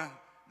war,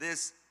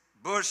 this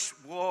Bush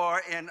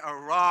war in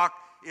Iraq,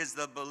 is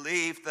the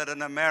belief that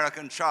an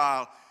American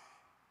child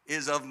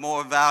is of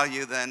more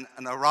value than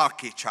an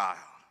Iraqi child,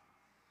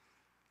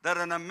 that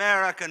an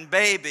American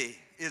baby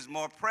is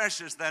more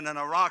precious than an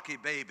Iraqi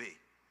baby.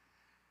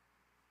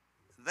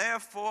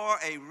 Therefore,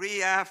 a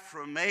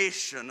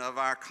reaffirmation of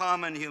our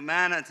common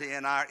humanity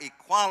and our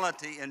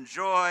equality in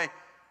joy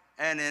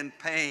and in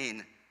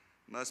pain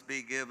must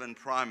be given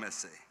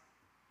primacy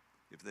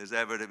if there's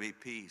ever to be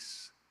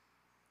peace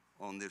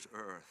on this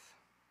earth.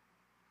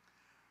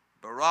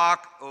 Barack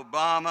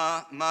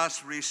Obama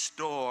must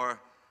restore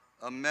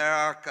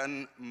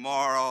American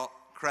moral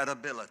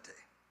credibility,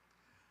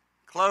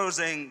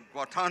 closing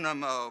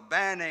Guantanamo,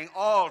 banning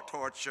all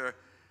torture,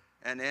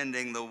 and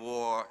ending the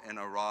war in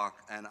Iraq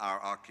and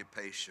our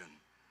occupation.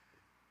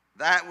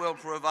 That will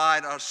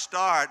provide a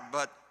start,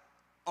 but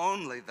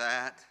only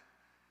that.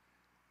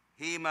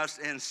 He must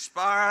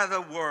inspire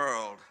the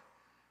world,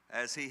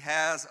 as he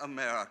has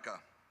America,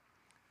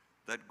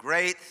 that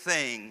great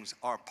things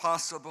are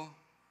possible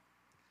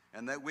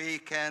and that we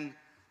can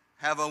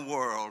have a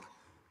world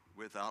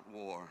without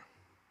war.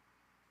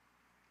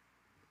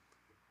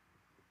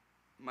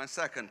 My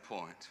second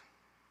point,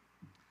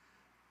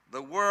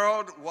 the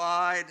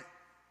worldwide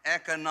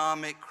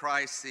economic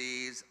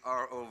crises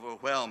are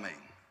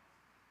overwhelming.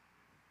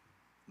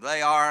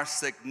 They are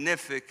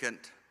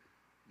significant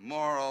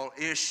moral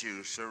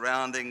issues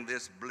surrounding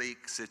this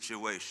bleak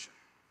situation.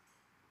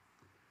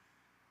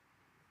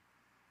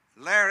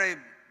 Larry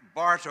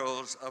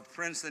Bartels of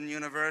Princeton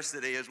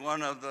University is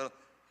one of the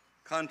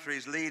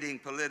country's leading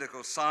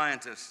political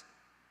scientists,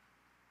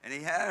 and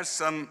he has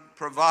some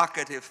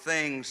provocative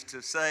things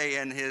to say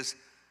in his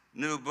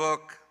new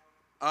book,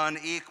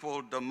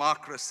 Unequal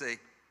Democracy,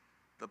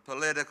 the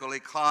Political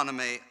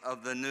Economy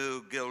of the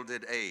New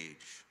Gilded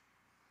Age.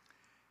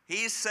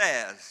 He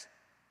says,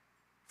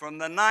 from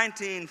the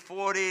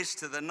 1940s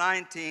to the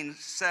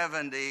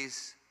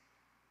 1970s,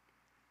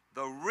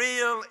 the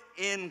real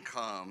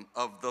income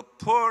of the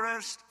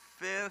poorest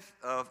fifth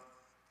of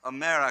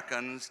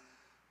Americans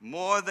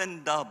more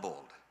than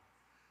doubled,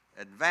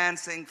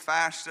 advancing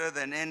faster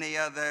than any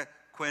other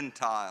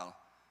quintile.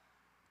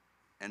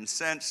 And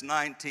since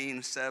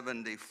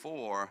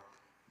 1974,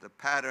 the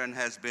pattern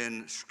has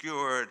been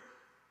skewed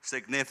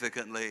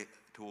significantly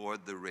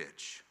toward the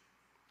rich.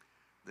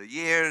 The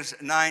years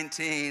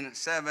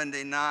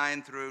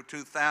 1979 through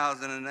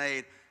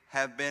 2008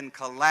 have been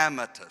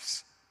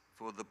calamitous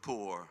for the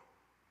poor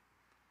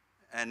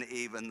and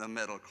even the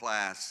middle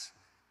class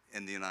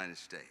in the United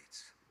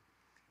States.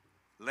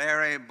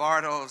 Larry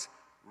Bartels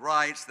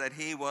writes that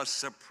he was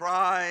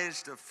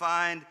surprised to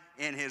find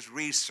in his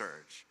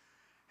research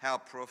how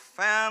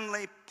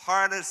profoundly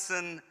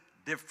partisan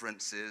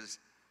differences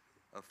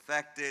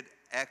affected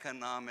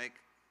economic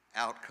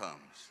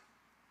outcomes.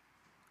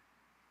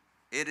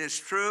 It is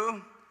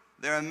true,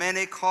 there are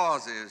many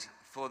causes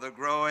for the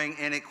growing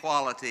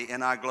inequality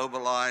in our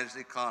globalized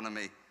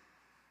economy,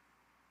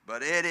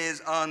 but it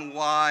is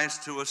unwise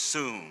to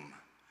assume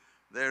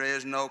there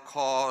is no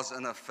cause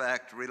and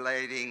effect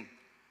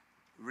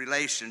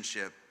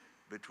relationship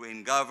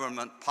between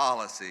government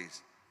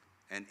policies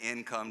and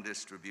income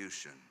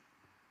distribution.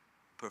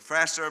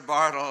 Professor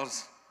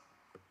Bartels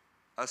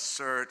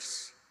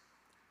asserts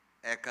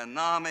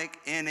economic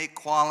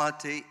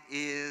inequality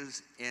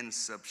is in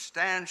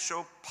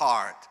substantial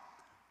part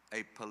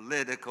a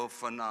political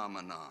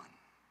phenomenon.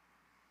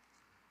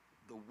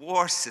 The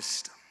war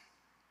system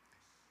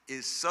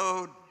is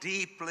so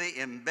deeply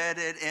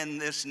embedded in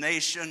this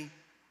nation,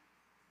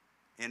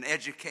 in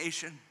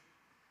education,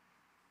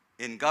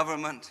 in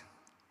government,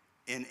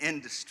 in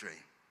industry.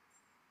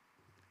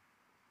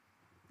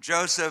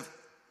 Joseph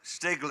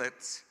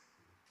Stiglitz,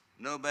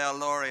 Nobel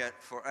laureate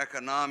for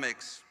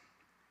economics,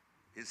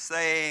 is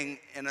saying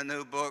in a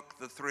new book,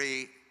 The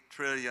 $3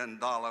 Trillion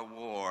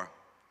War,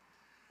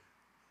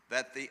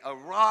 that the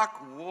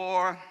Iraq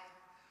War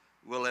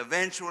will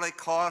eventually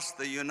cost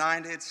the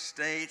United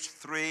States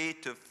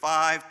 $3 to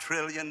 $5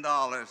 trillion.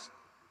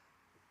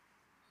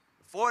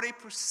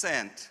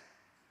 40%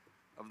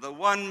 of the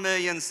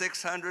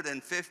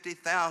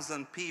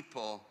 1,650,000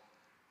 people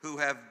who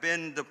have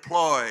been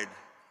deployed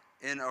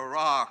in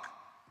Iraq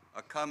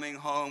are coming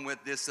home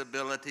with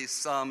disabilities,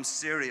 some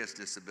serious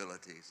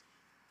disabilities.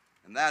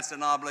 And that's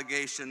an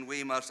obligation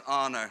we must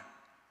honor,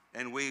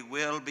 and we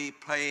will be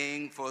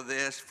paying for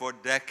this for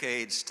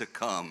decades to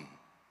come.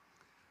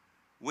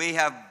 We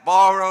have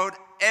borrowed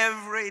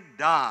every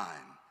dime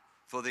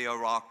for the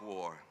Iraq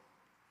War.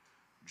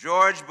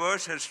 George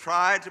Bush has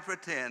tried to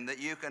pretend that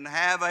you can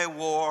have a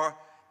war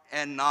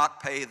and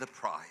not pay the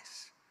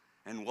price.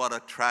 And what a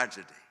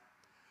tragedy.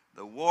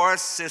 The war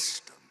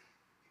system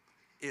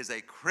is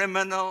a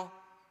criminal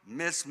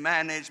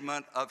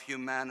mismanagement of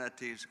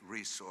humanity's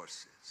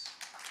resources.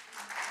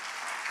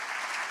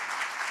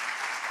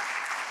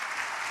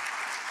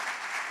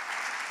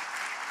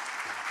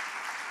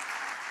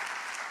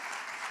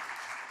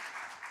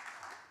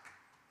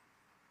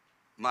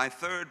 My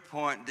third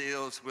point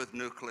deals with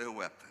nuclear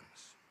weapons.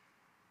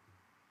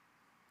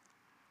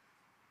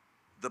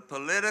 The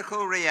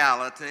political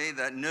reality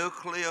that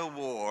nuclear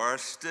war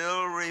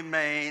still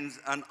remains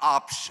an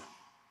option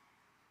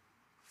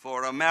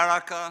for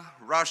America,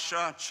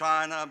 Russia,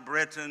 China,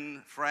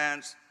 Britain,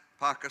 France,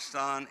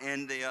 Pakistan,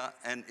 India,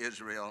 and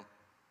Israel,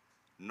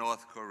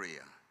 North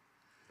Korea.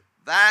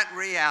 That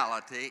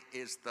reality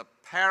is the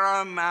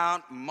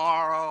paramount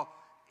moral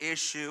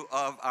issue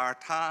of our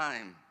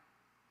time.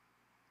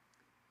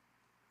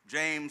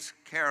 James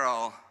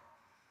Carroll,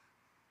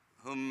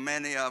 whom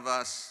many of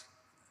us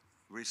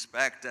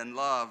respect and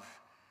love,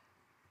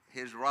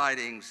 his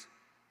writings,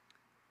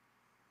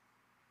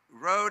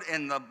 wrote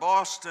in the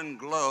Boston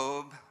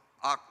Globe,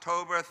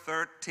 October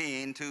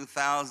 13,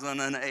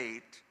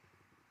 2008,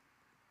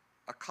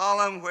 a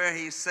column where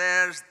he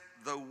says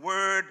the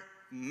word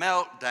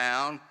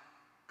meltdown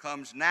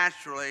comes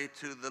naturally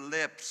to the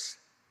lips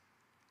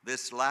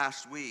this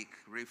last week,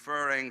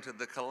 referring to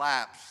the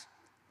collapse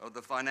of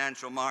the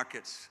financial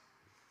markets.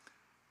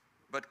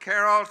 But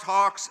Carroll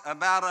talks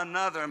about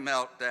another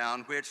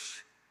meltdown,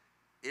 which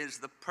is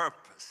the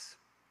purpose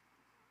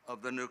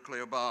of the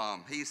nuclear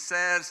bomb. He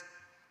says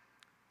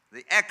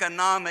the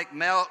economic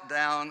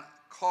meltdown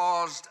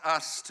caused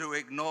us to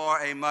ignore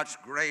a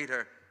much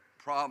greater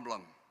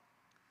problem.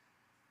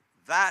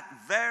 That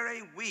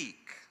very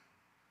week,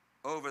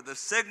 over the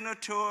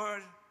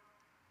signature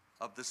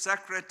of the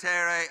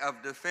Secretary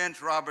of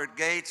Defense, Robert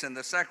Gates, and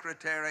the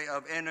Secretary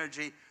of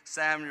Energy,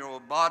 Samuel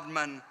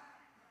Bodman,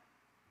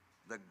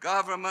 the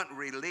government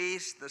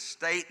released the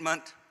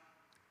statement,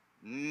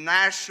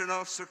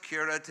 National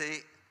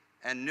Security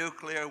and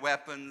Nuclear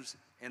Weapons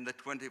in the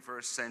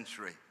 21st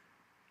Century.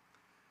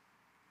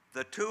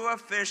 The two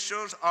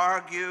officials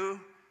argue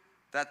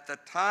that the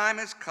time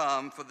has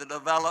come for the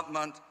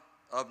development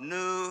of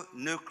new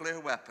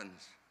nuclear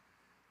weapons,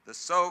 the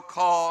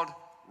so-called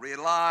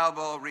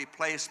Reliable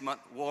Replacement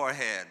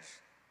Warheads,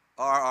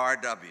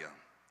 RRW,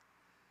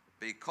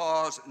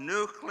 because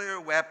nuclear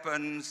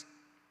weapons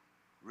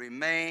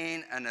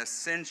remain an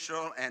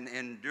essential and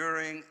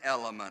enduring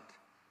element,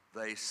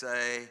 they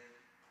say,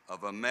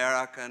 of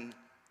American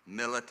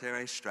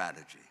military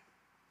strategy.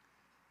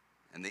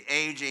 And the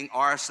aging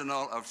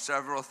arsenal of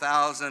several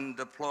thousand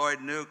deployed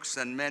nukes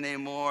and many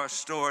more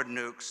stored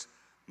nukes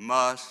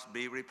must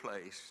be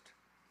replaced.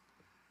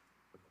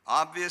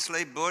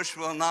 Obviously, Bush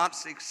will not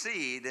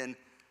succeed in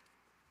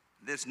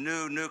this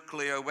new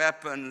nuclear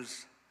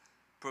weapons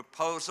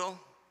proposal.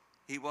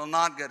 He will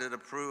not get it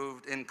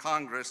approved in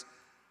Congress.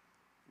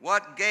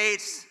 What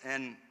Gates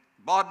and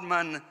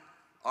Bodman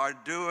are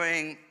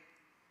doing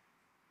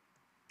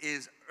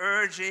is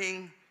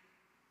urging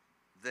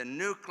the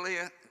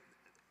nuclear,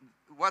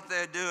 what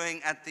they're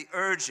doing at the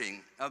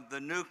urging of the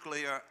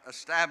nuclear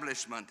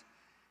establishment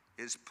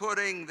is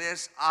putting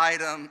this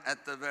item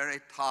at the very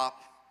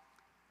top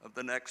of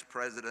the next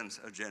president's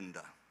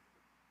agenda.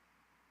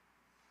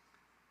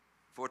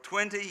 For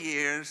 20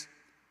 years,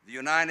 the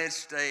United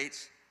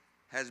States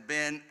has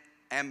been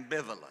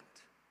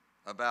ambivalent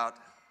about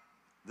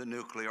the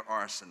nuclear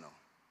arsenal.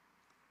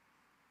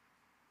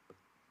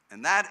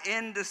 And that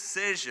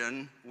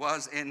indecision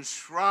was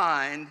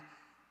enshrined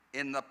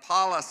in the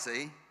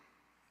policy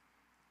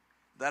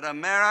that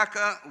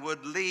America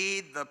would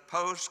lead the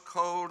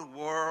post-Cold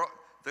War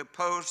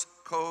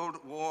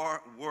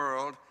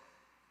world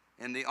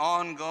in the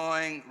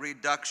ongoing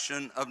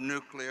reduction of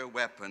nuclear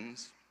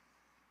weapons,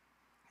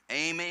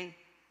 aiming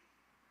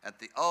at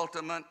the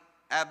ultimate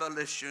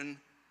abolition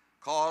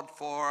called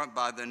for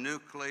by the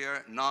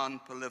Nuclear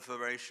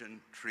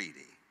Non-Proliferation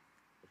Treaty.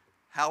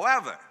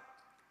 However,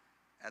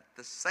 at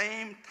the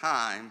same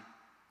time,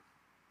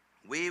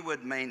 we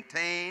would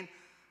maintain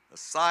a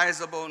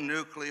sizable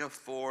nuclear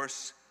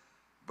force,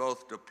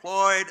 both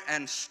deployed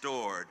and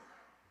stored,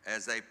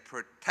 as a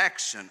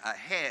protection, a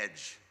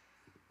hedge,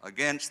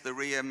 against the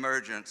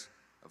reemergence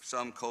of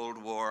some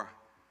Cold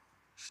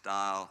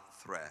War-style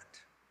threat.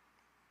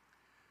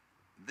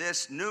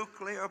 This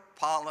nuclear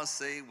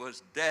policy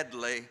was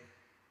deadly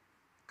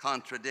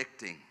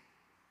contradicting.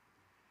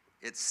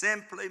 It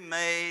simply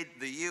made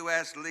the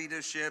U.S.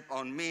 leadership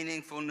on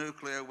meaningful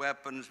nuclear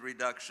weapons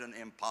reduction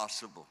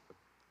impossible.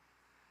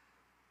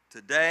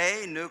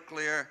 Today,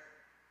 nuclear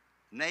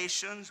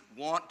nations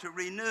want to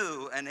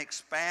renew and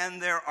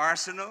expand their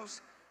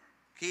arsenals,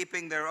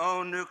 keeping their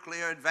own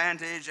nuclear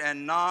advantage,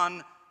 and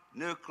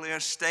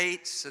non-nuclear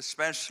states,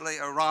 especially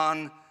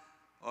Iran,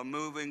 are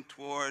moving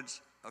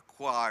towards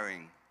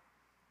acquiring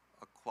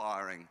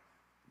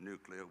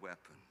nuclear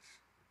weapons.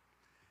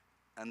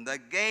 And the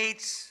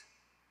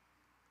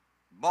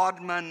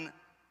Gates-Bodman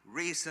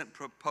recent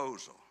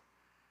proposal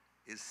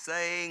is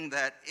saying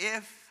that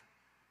if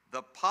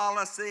the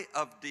policy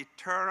of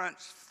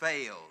deterrence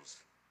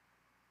fails,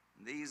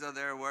 these are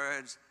their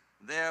words,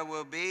 there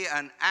will be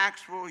an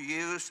actual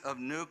use of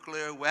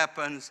nuclear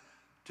weapons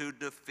to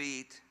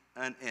defeat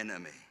an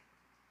enemy.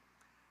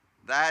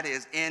 That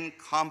is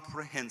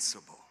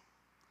incomprehensible.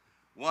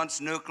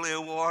 Once nuclear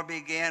war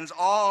begins,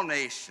 all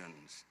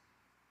nations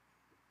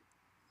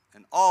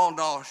and all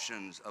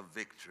notions of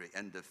victory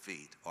and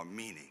defeat are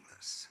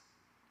meaningless.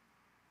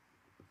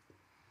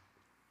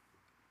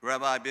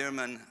 Rabbi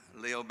Bierman,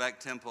 Leo Beck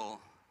Temple,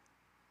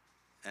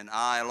 and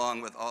I,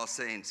 along with All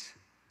Saints,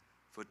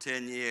 for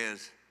 10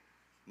 years,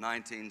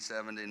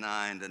 1979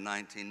 to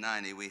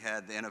 1990, we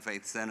had the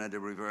Interfaith Synod to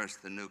reverse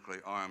the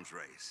nuclear arms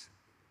race.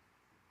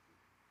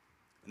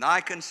 And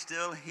I can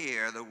still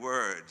hear the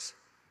words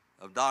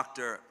of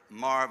Dr.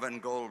 Marvin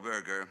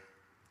Goldberger,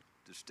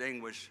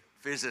 distinguished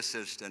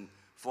physicist and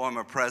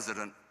former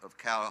president of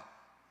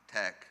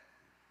Caltech.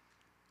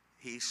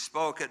 He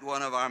spoke at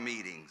one of our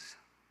meetings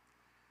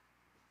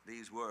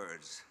these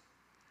words: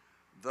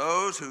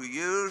 "Those who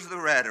use the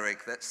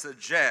rhetoric that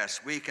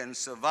suggests we can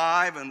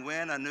survive and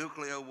win a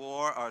nuclear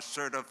war are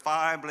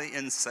certifiably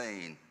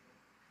insane.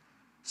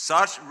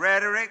 Such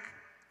rhetoric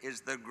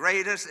is the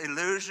greatest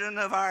illusion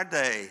of our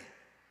day.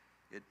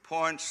 It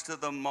points to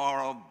the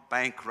moral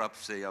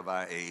bankruptcy of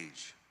our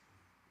age."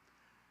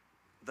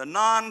 The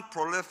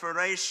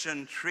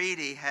Non-Proliferation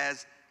Treaty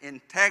has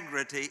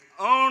integrity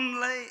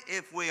only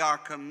if we are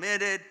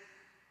committed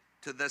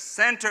to the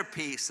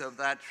centerpiece of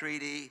that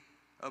treaty,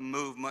 a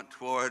movement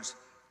towards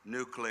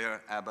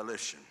nuclear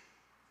abolition.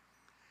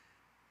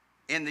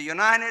 In the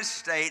United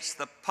States,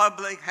 the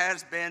public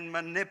has been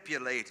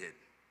manipulated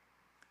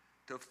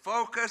to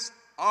focus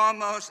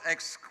almost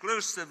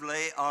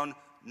exclusively on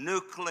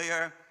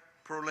nuclear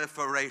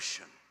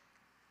proliferation.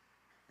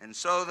 And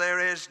so there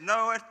is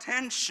no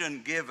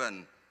attention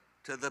given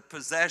to the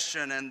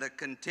possession and the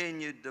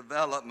continued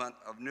development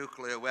of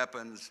nuclear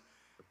weapons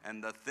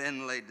and the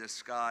thinly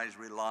disguised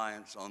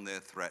reliance on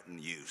their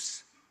threatened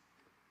use.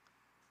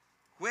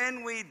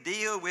 When we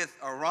deal with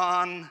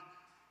Iran,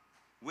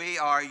 we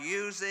are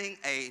using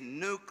a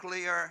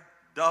nuclear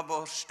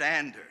double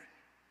standard.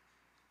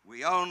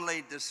 We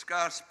only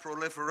discuss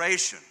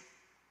proliferation.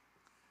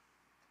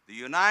 The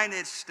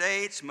United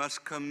States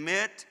must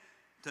commit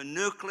to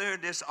nuclear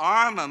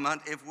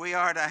disarmament if we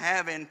are to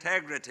have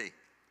integrity.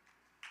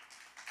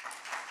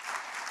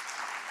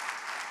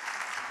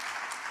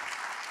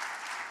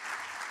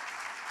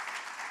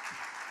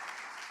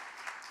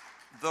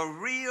 The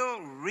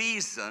real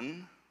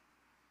reason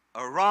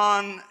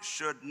Iran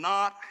should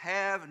not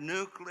have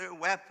nuclear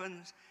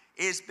weapons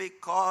is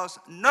because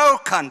no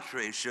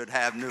country should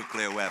have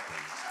nuclear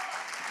weapons.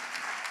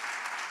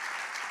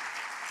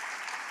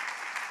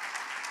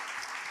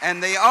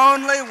 And the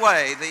only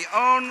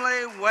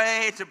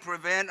way to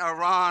prevent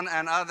Iran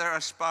and other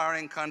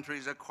aspiring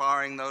countries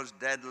acquiring those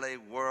deadly,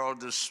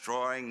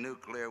 world-destroying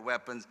nuclear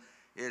weapons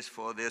is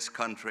for this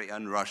country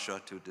and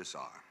Russia to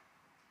disarm.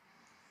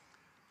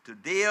 To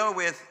deal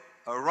with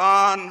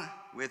Iran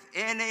with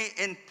any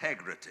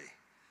integrity,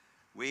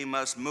 we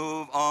must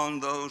move on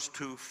those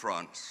two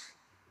fronts,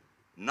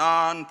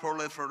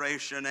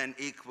 non-proliferation and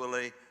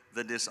equally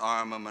the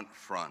disarmament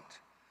front.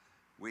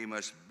 We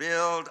must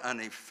build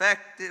an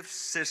effective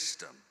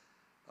system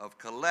of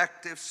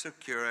collective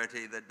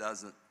security that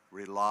doesn't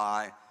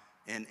rely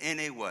in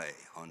any way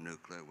on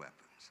nuclear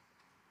weapons.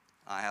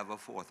 I have a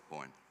fourth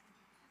point.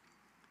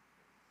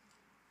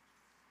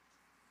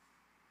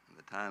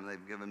 The time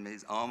they've given me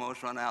is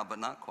almost run out, but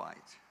not quite.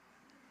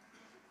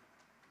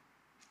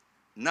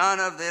 None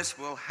of this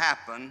will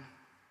happen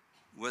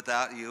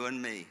without you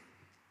and me.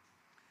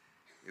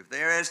 If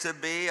there is to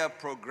be a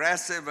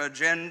progressive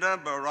agenda,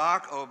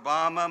 Barack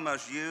Obama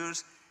must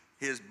use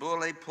his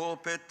bully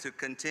pulpit to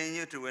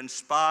continue to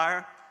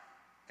inspire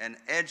and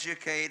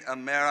educate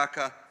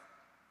America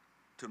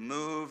to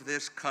move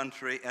this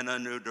country in a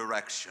new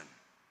direction.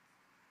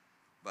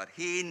 But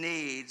he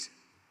needs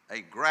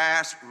a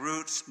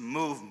grassroots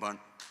movement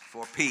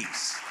for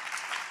peace.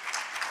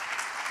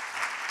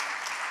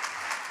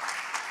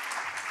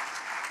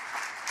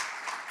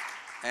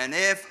 And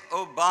if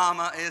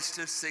Obama is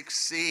to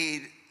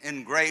succeed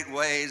in great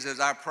ways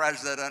as our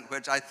president,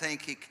 which I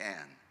think he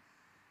can,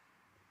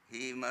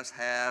 he must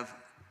have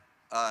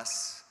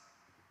us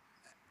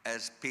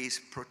as peace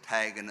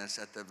protagonists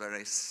at the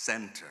very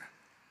center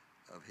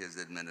of his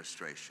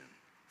administration.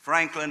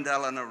 Franklin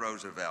Delano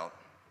Roosevelt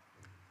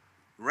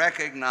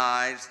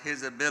recognized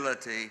his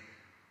ability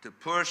to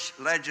push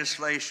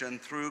legislation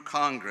through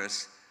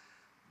Congress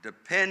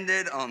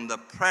depended on the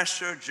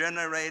pressure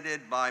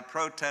generated by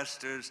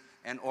protesters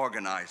and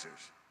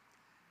organizers.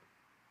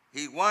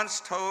 He once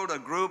told a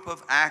group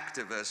of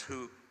activists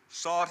who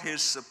sought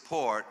his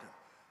support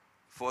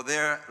for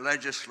their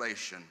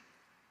legislation,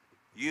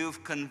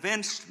 "You've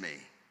convinced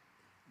me.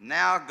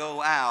 Now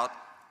go out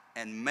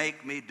and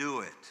make me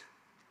do it."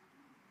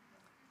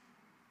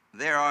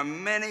 There are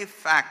many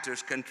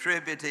factors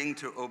contributing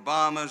to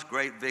Obama's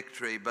great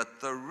victory, but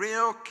the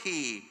real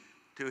key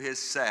to his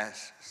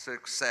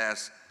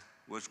success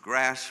was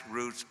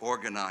grassroots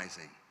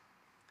organizing.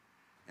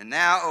 And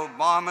now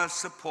Obama's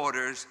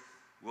supporters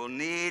will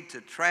need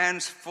to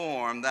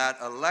transform that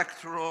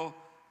electoral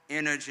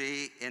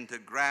energy into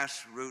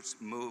grassroots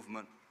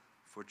movement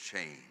for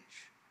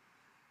change.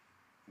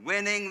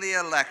 Winning the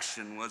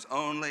election was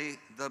only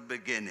the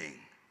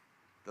beginning,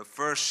 the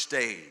first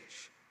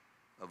stage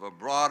of a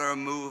broader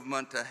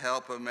movement to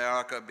help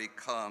America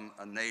become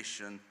a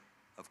nation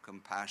of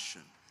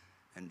compassion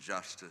and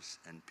justice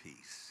and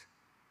peace.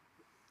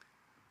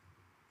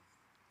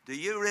 Do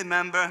you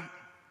remember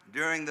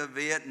during the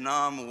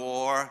Vietnam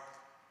War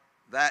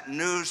that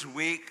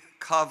Newsweek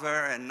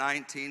cover in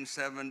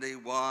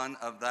 1971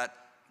 of that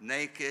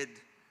naked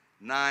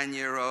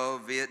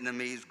 9-year-old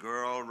Vietnamese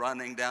girl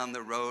running down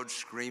the road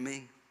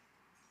screaming,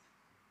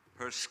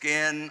 her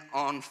skin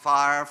on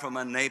fire from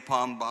a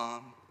napalm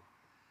bomb?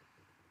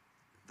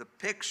 The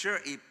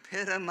picture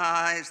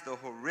epitomized the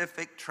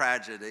horrific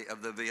tragedy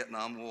of the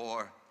Vietnam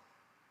War.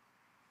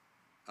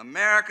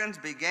 Americans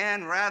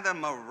began rather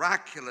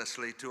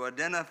miraculously to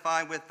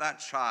identify with that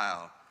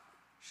child.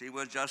 She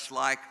was just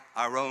like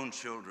our own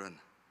children.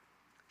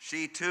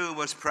 She too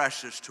was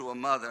precious to a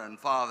mother and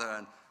father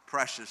and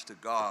precious to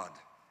God.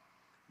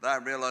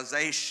 That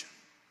realization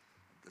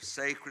of the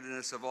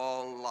sacredness of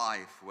all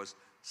life was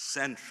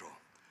central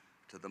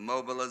to the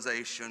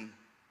mobilization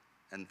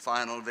and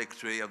final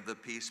victory of the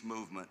peace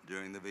movement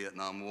during the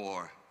Vietnam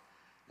War.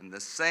 And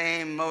the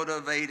same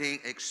motivating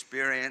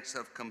experience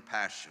of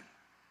compassion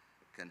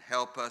can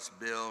help us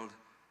build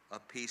a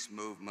peace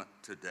movement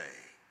today.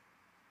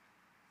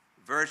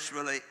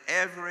 Virtually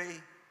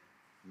every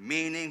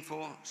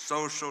meaningful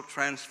social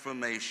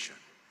transformation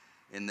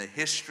in the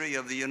history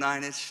of the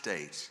United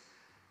States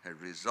has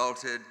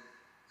resulted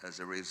as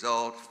a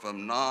result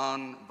from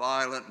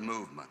nonviolent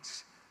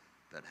movements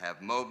that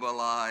have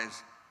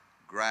mobilized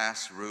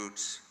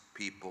grassroots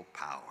people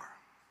power.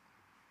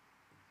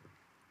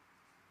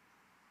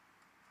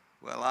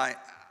 Well,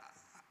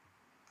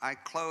 I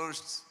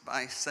closed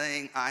by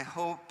saying I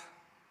hope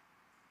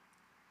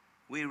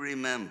we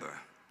remember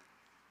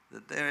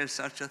that there is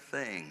such a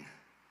thing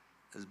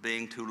as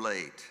being too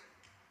late.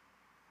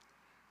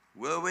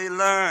 Will we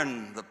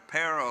learn the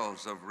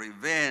perils of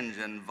revenge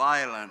and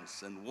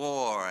violence and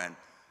war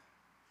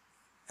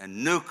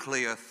and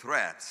nuclear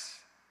threats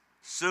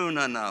soon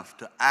enough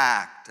to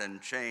act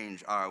and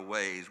change our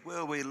ways?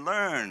 Will we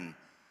learn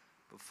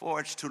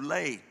before it's too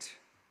late?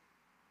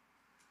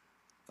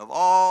 Of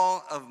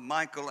all of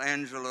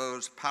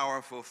Michelangelo's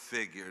powerful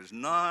figures,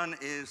 none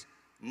is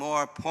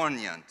more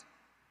poignant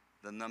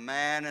than the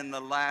man in the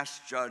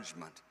Last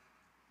Judgment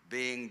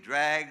being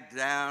dragged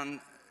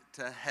down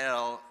to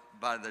hell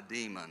by the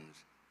demons.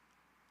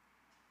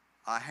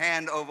 A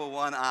hand over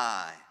one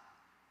eye,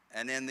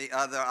 and in the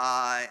other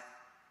eye,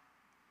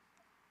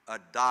 a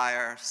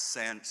dire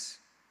sense,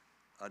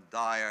 a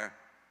dire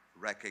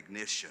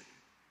recognition.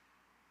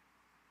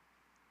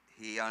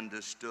 He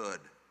understood,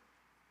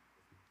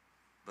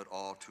 but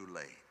all too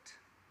late.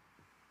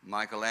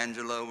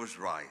 Michelangelo was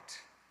right.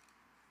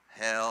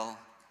 Hell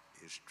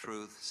is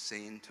truth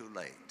seen too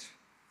late.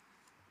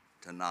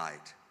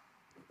 Tonight,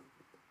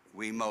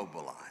 we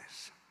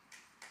mobilize.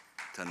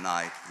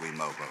 Tonight, we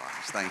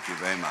mobilize. Thank you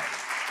very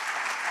much.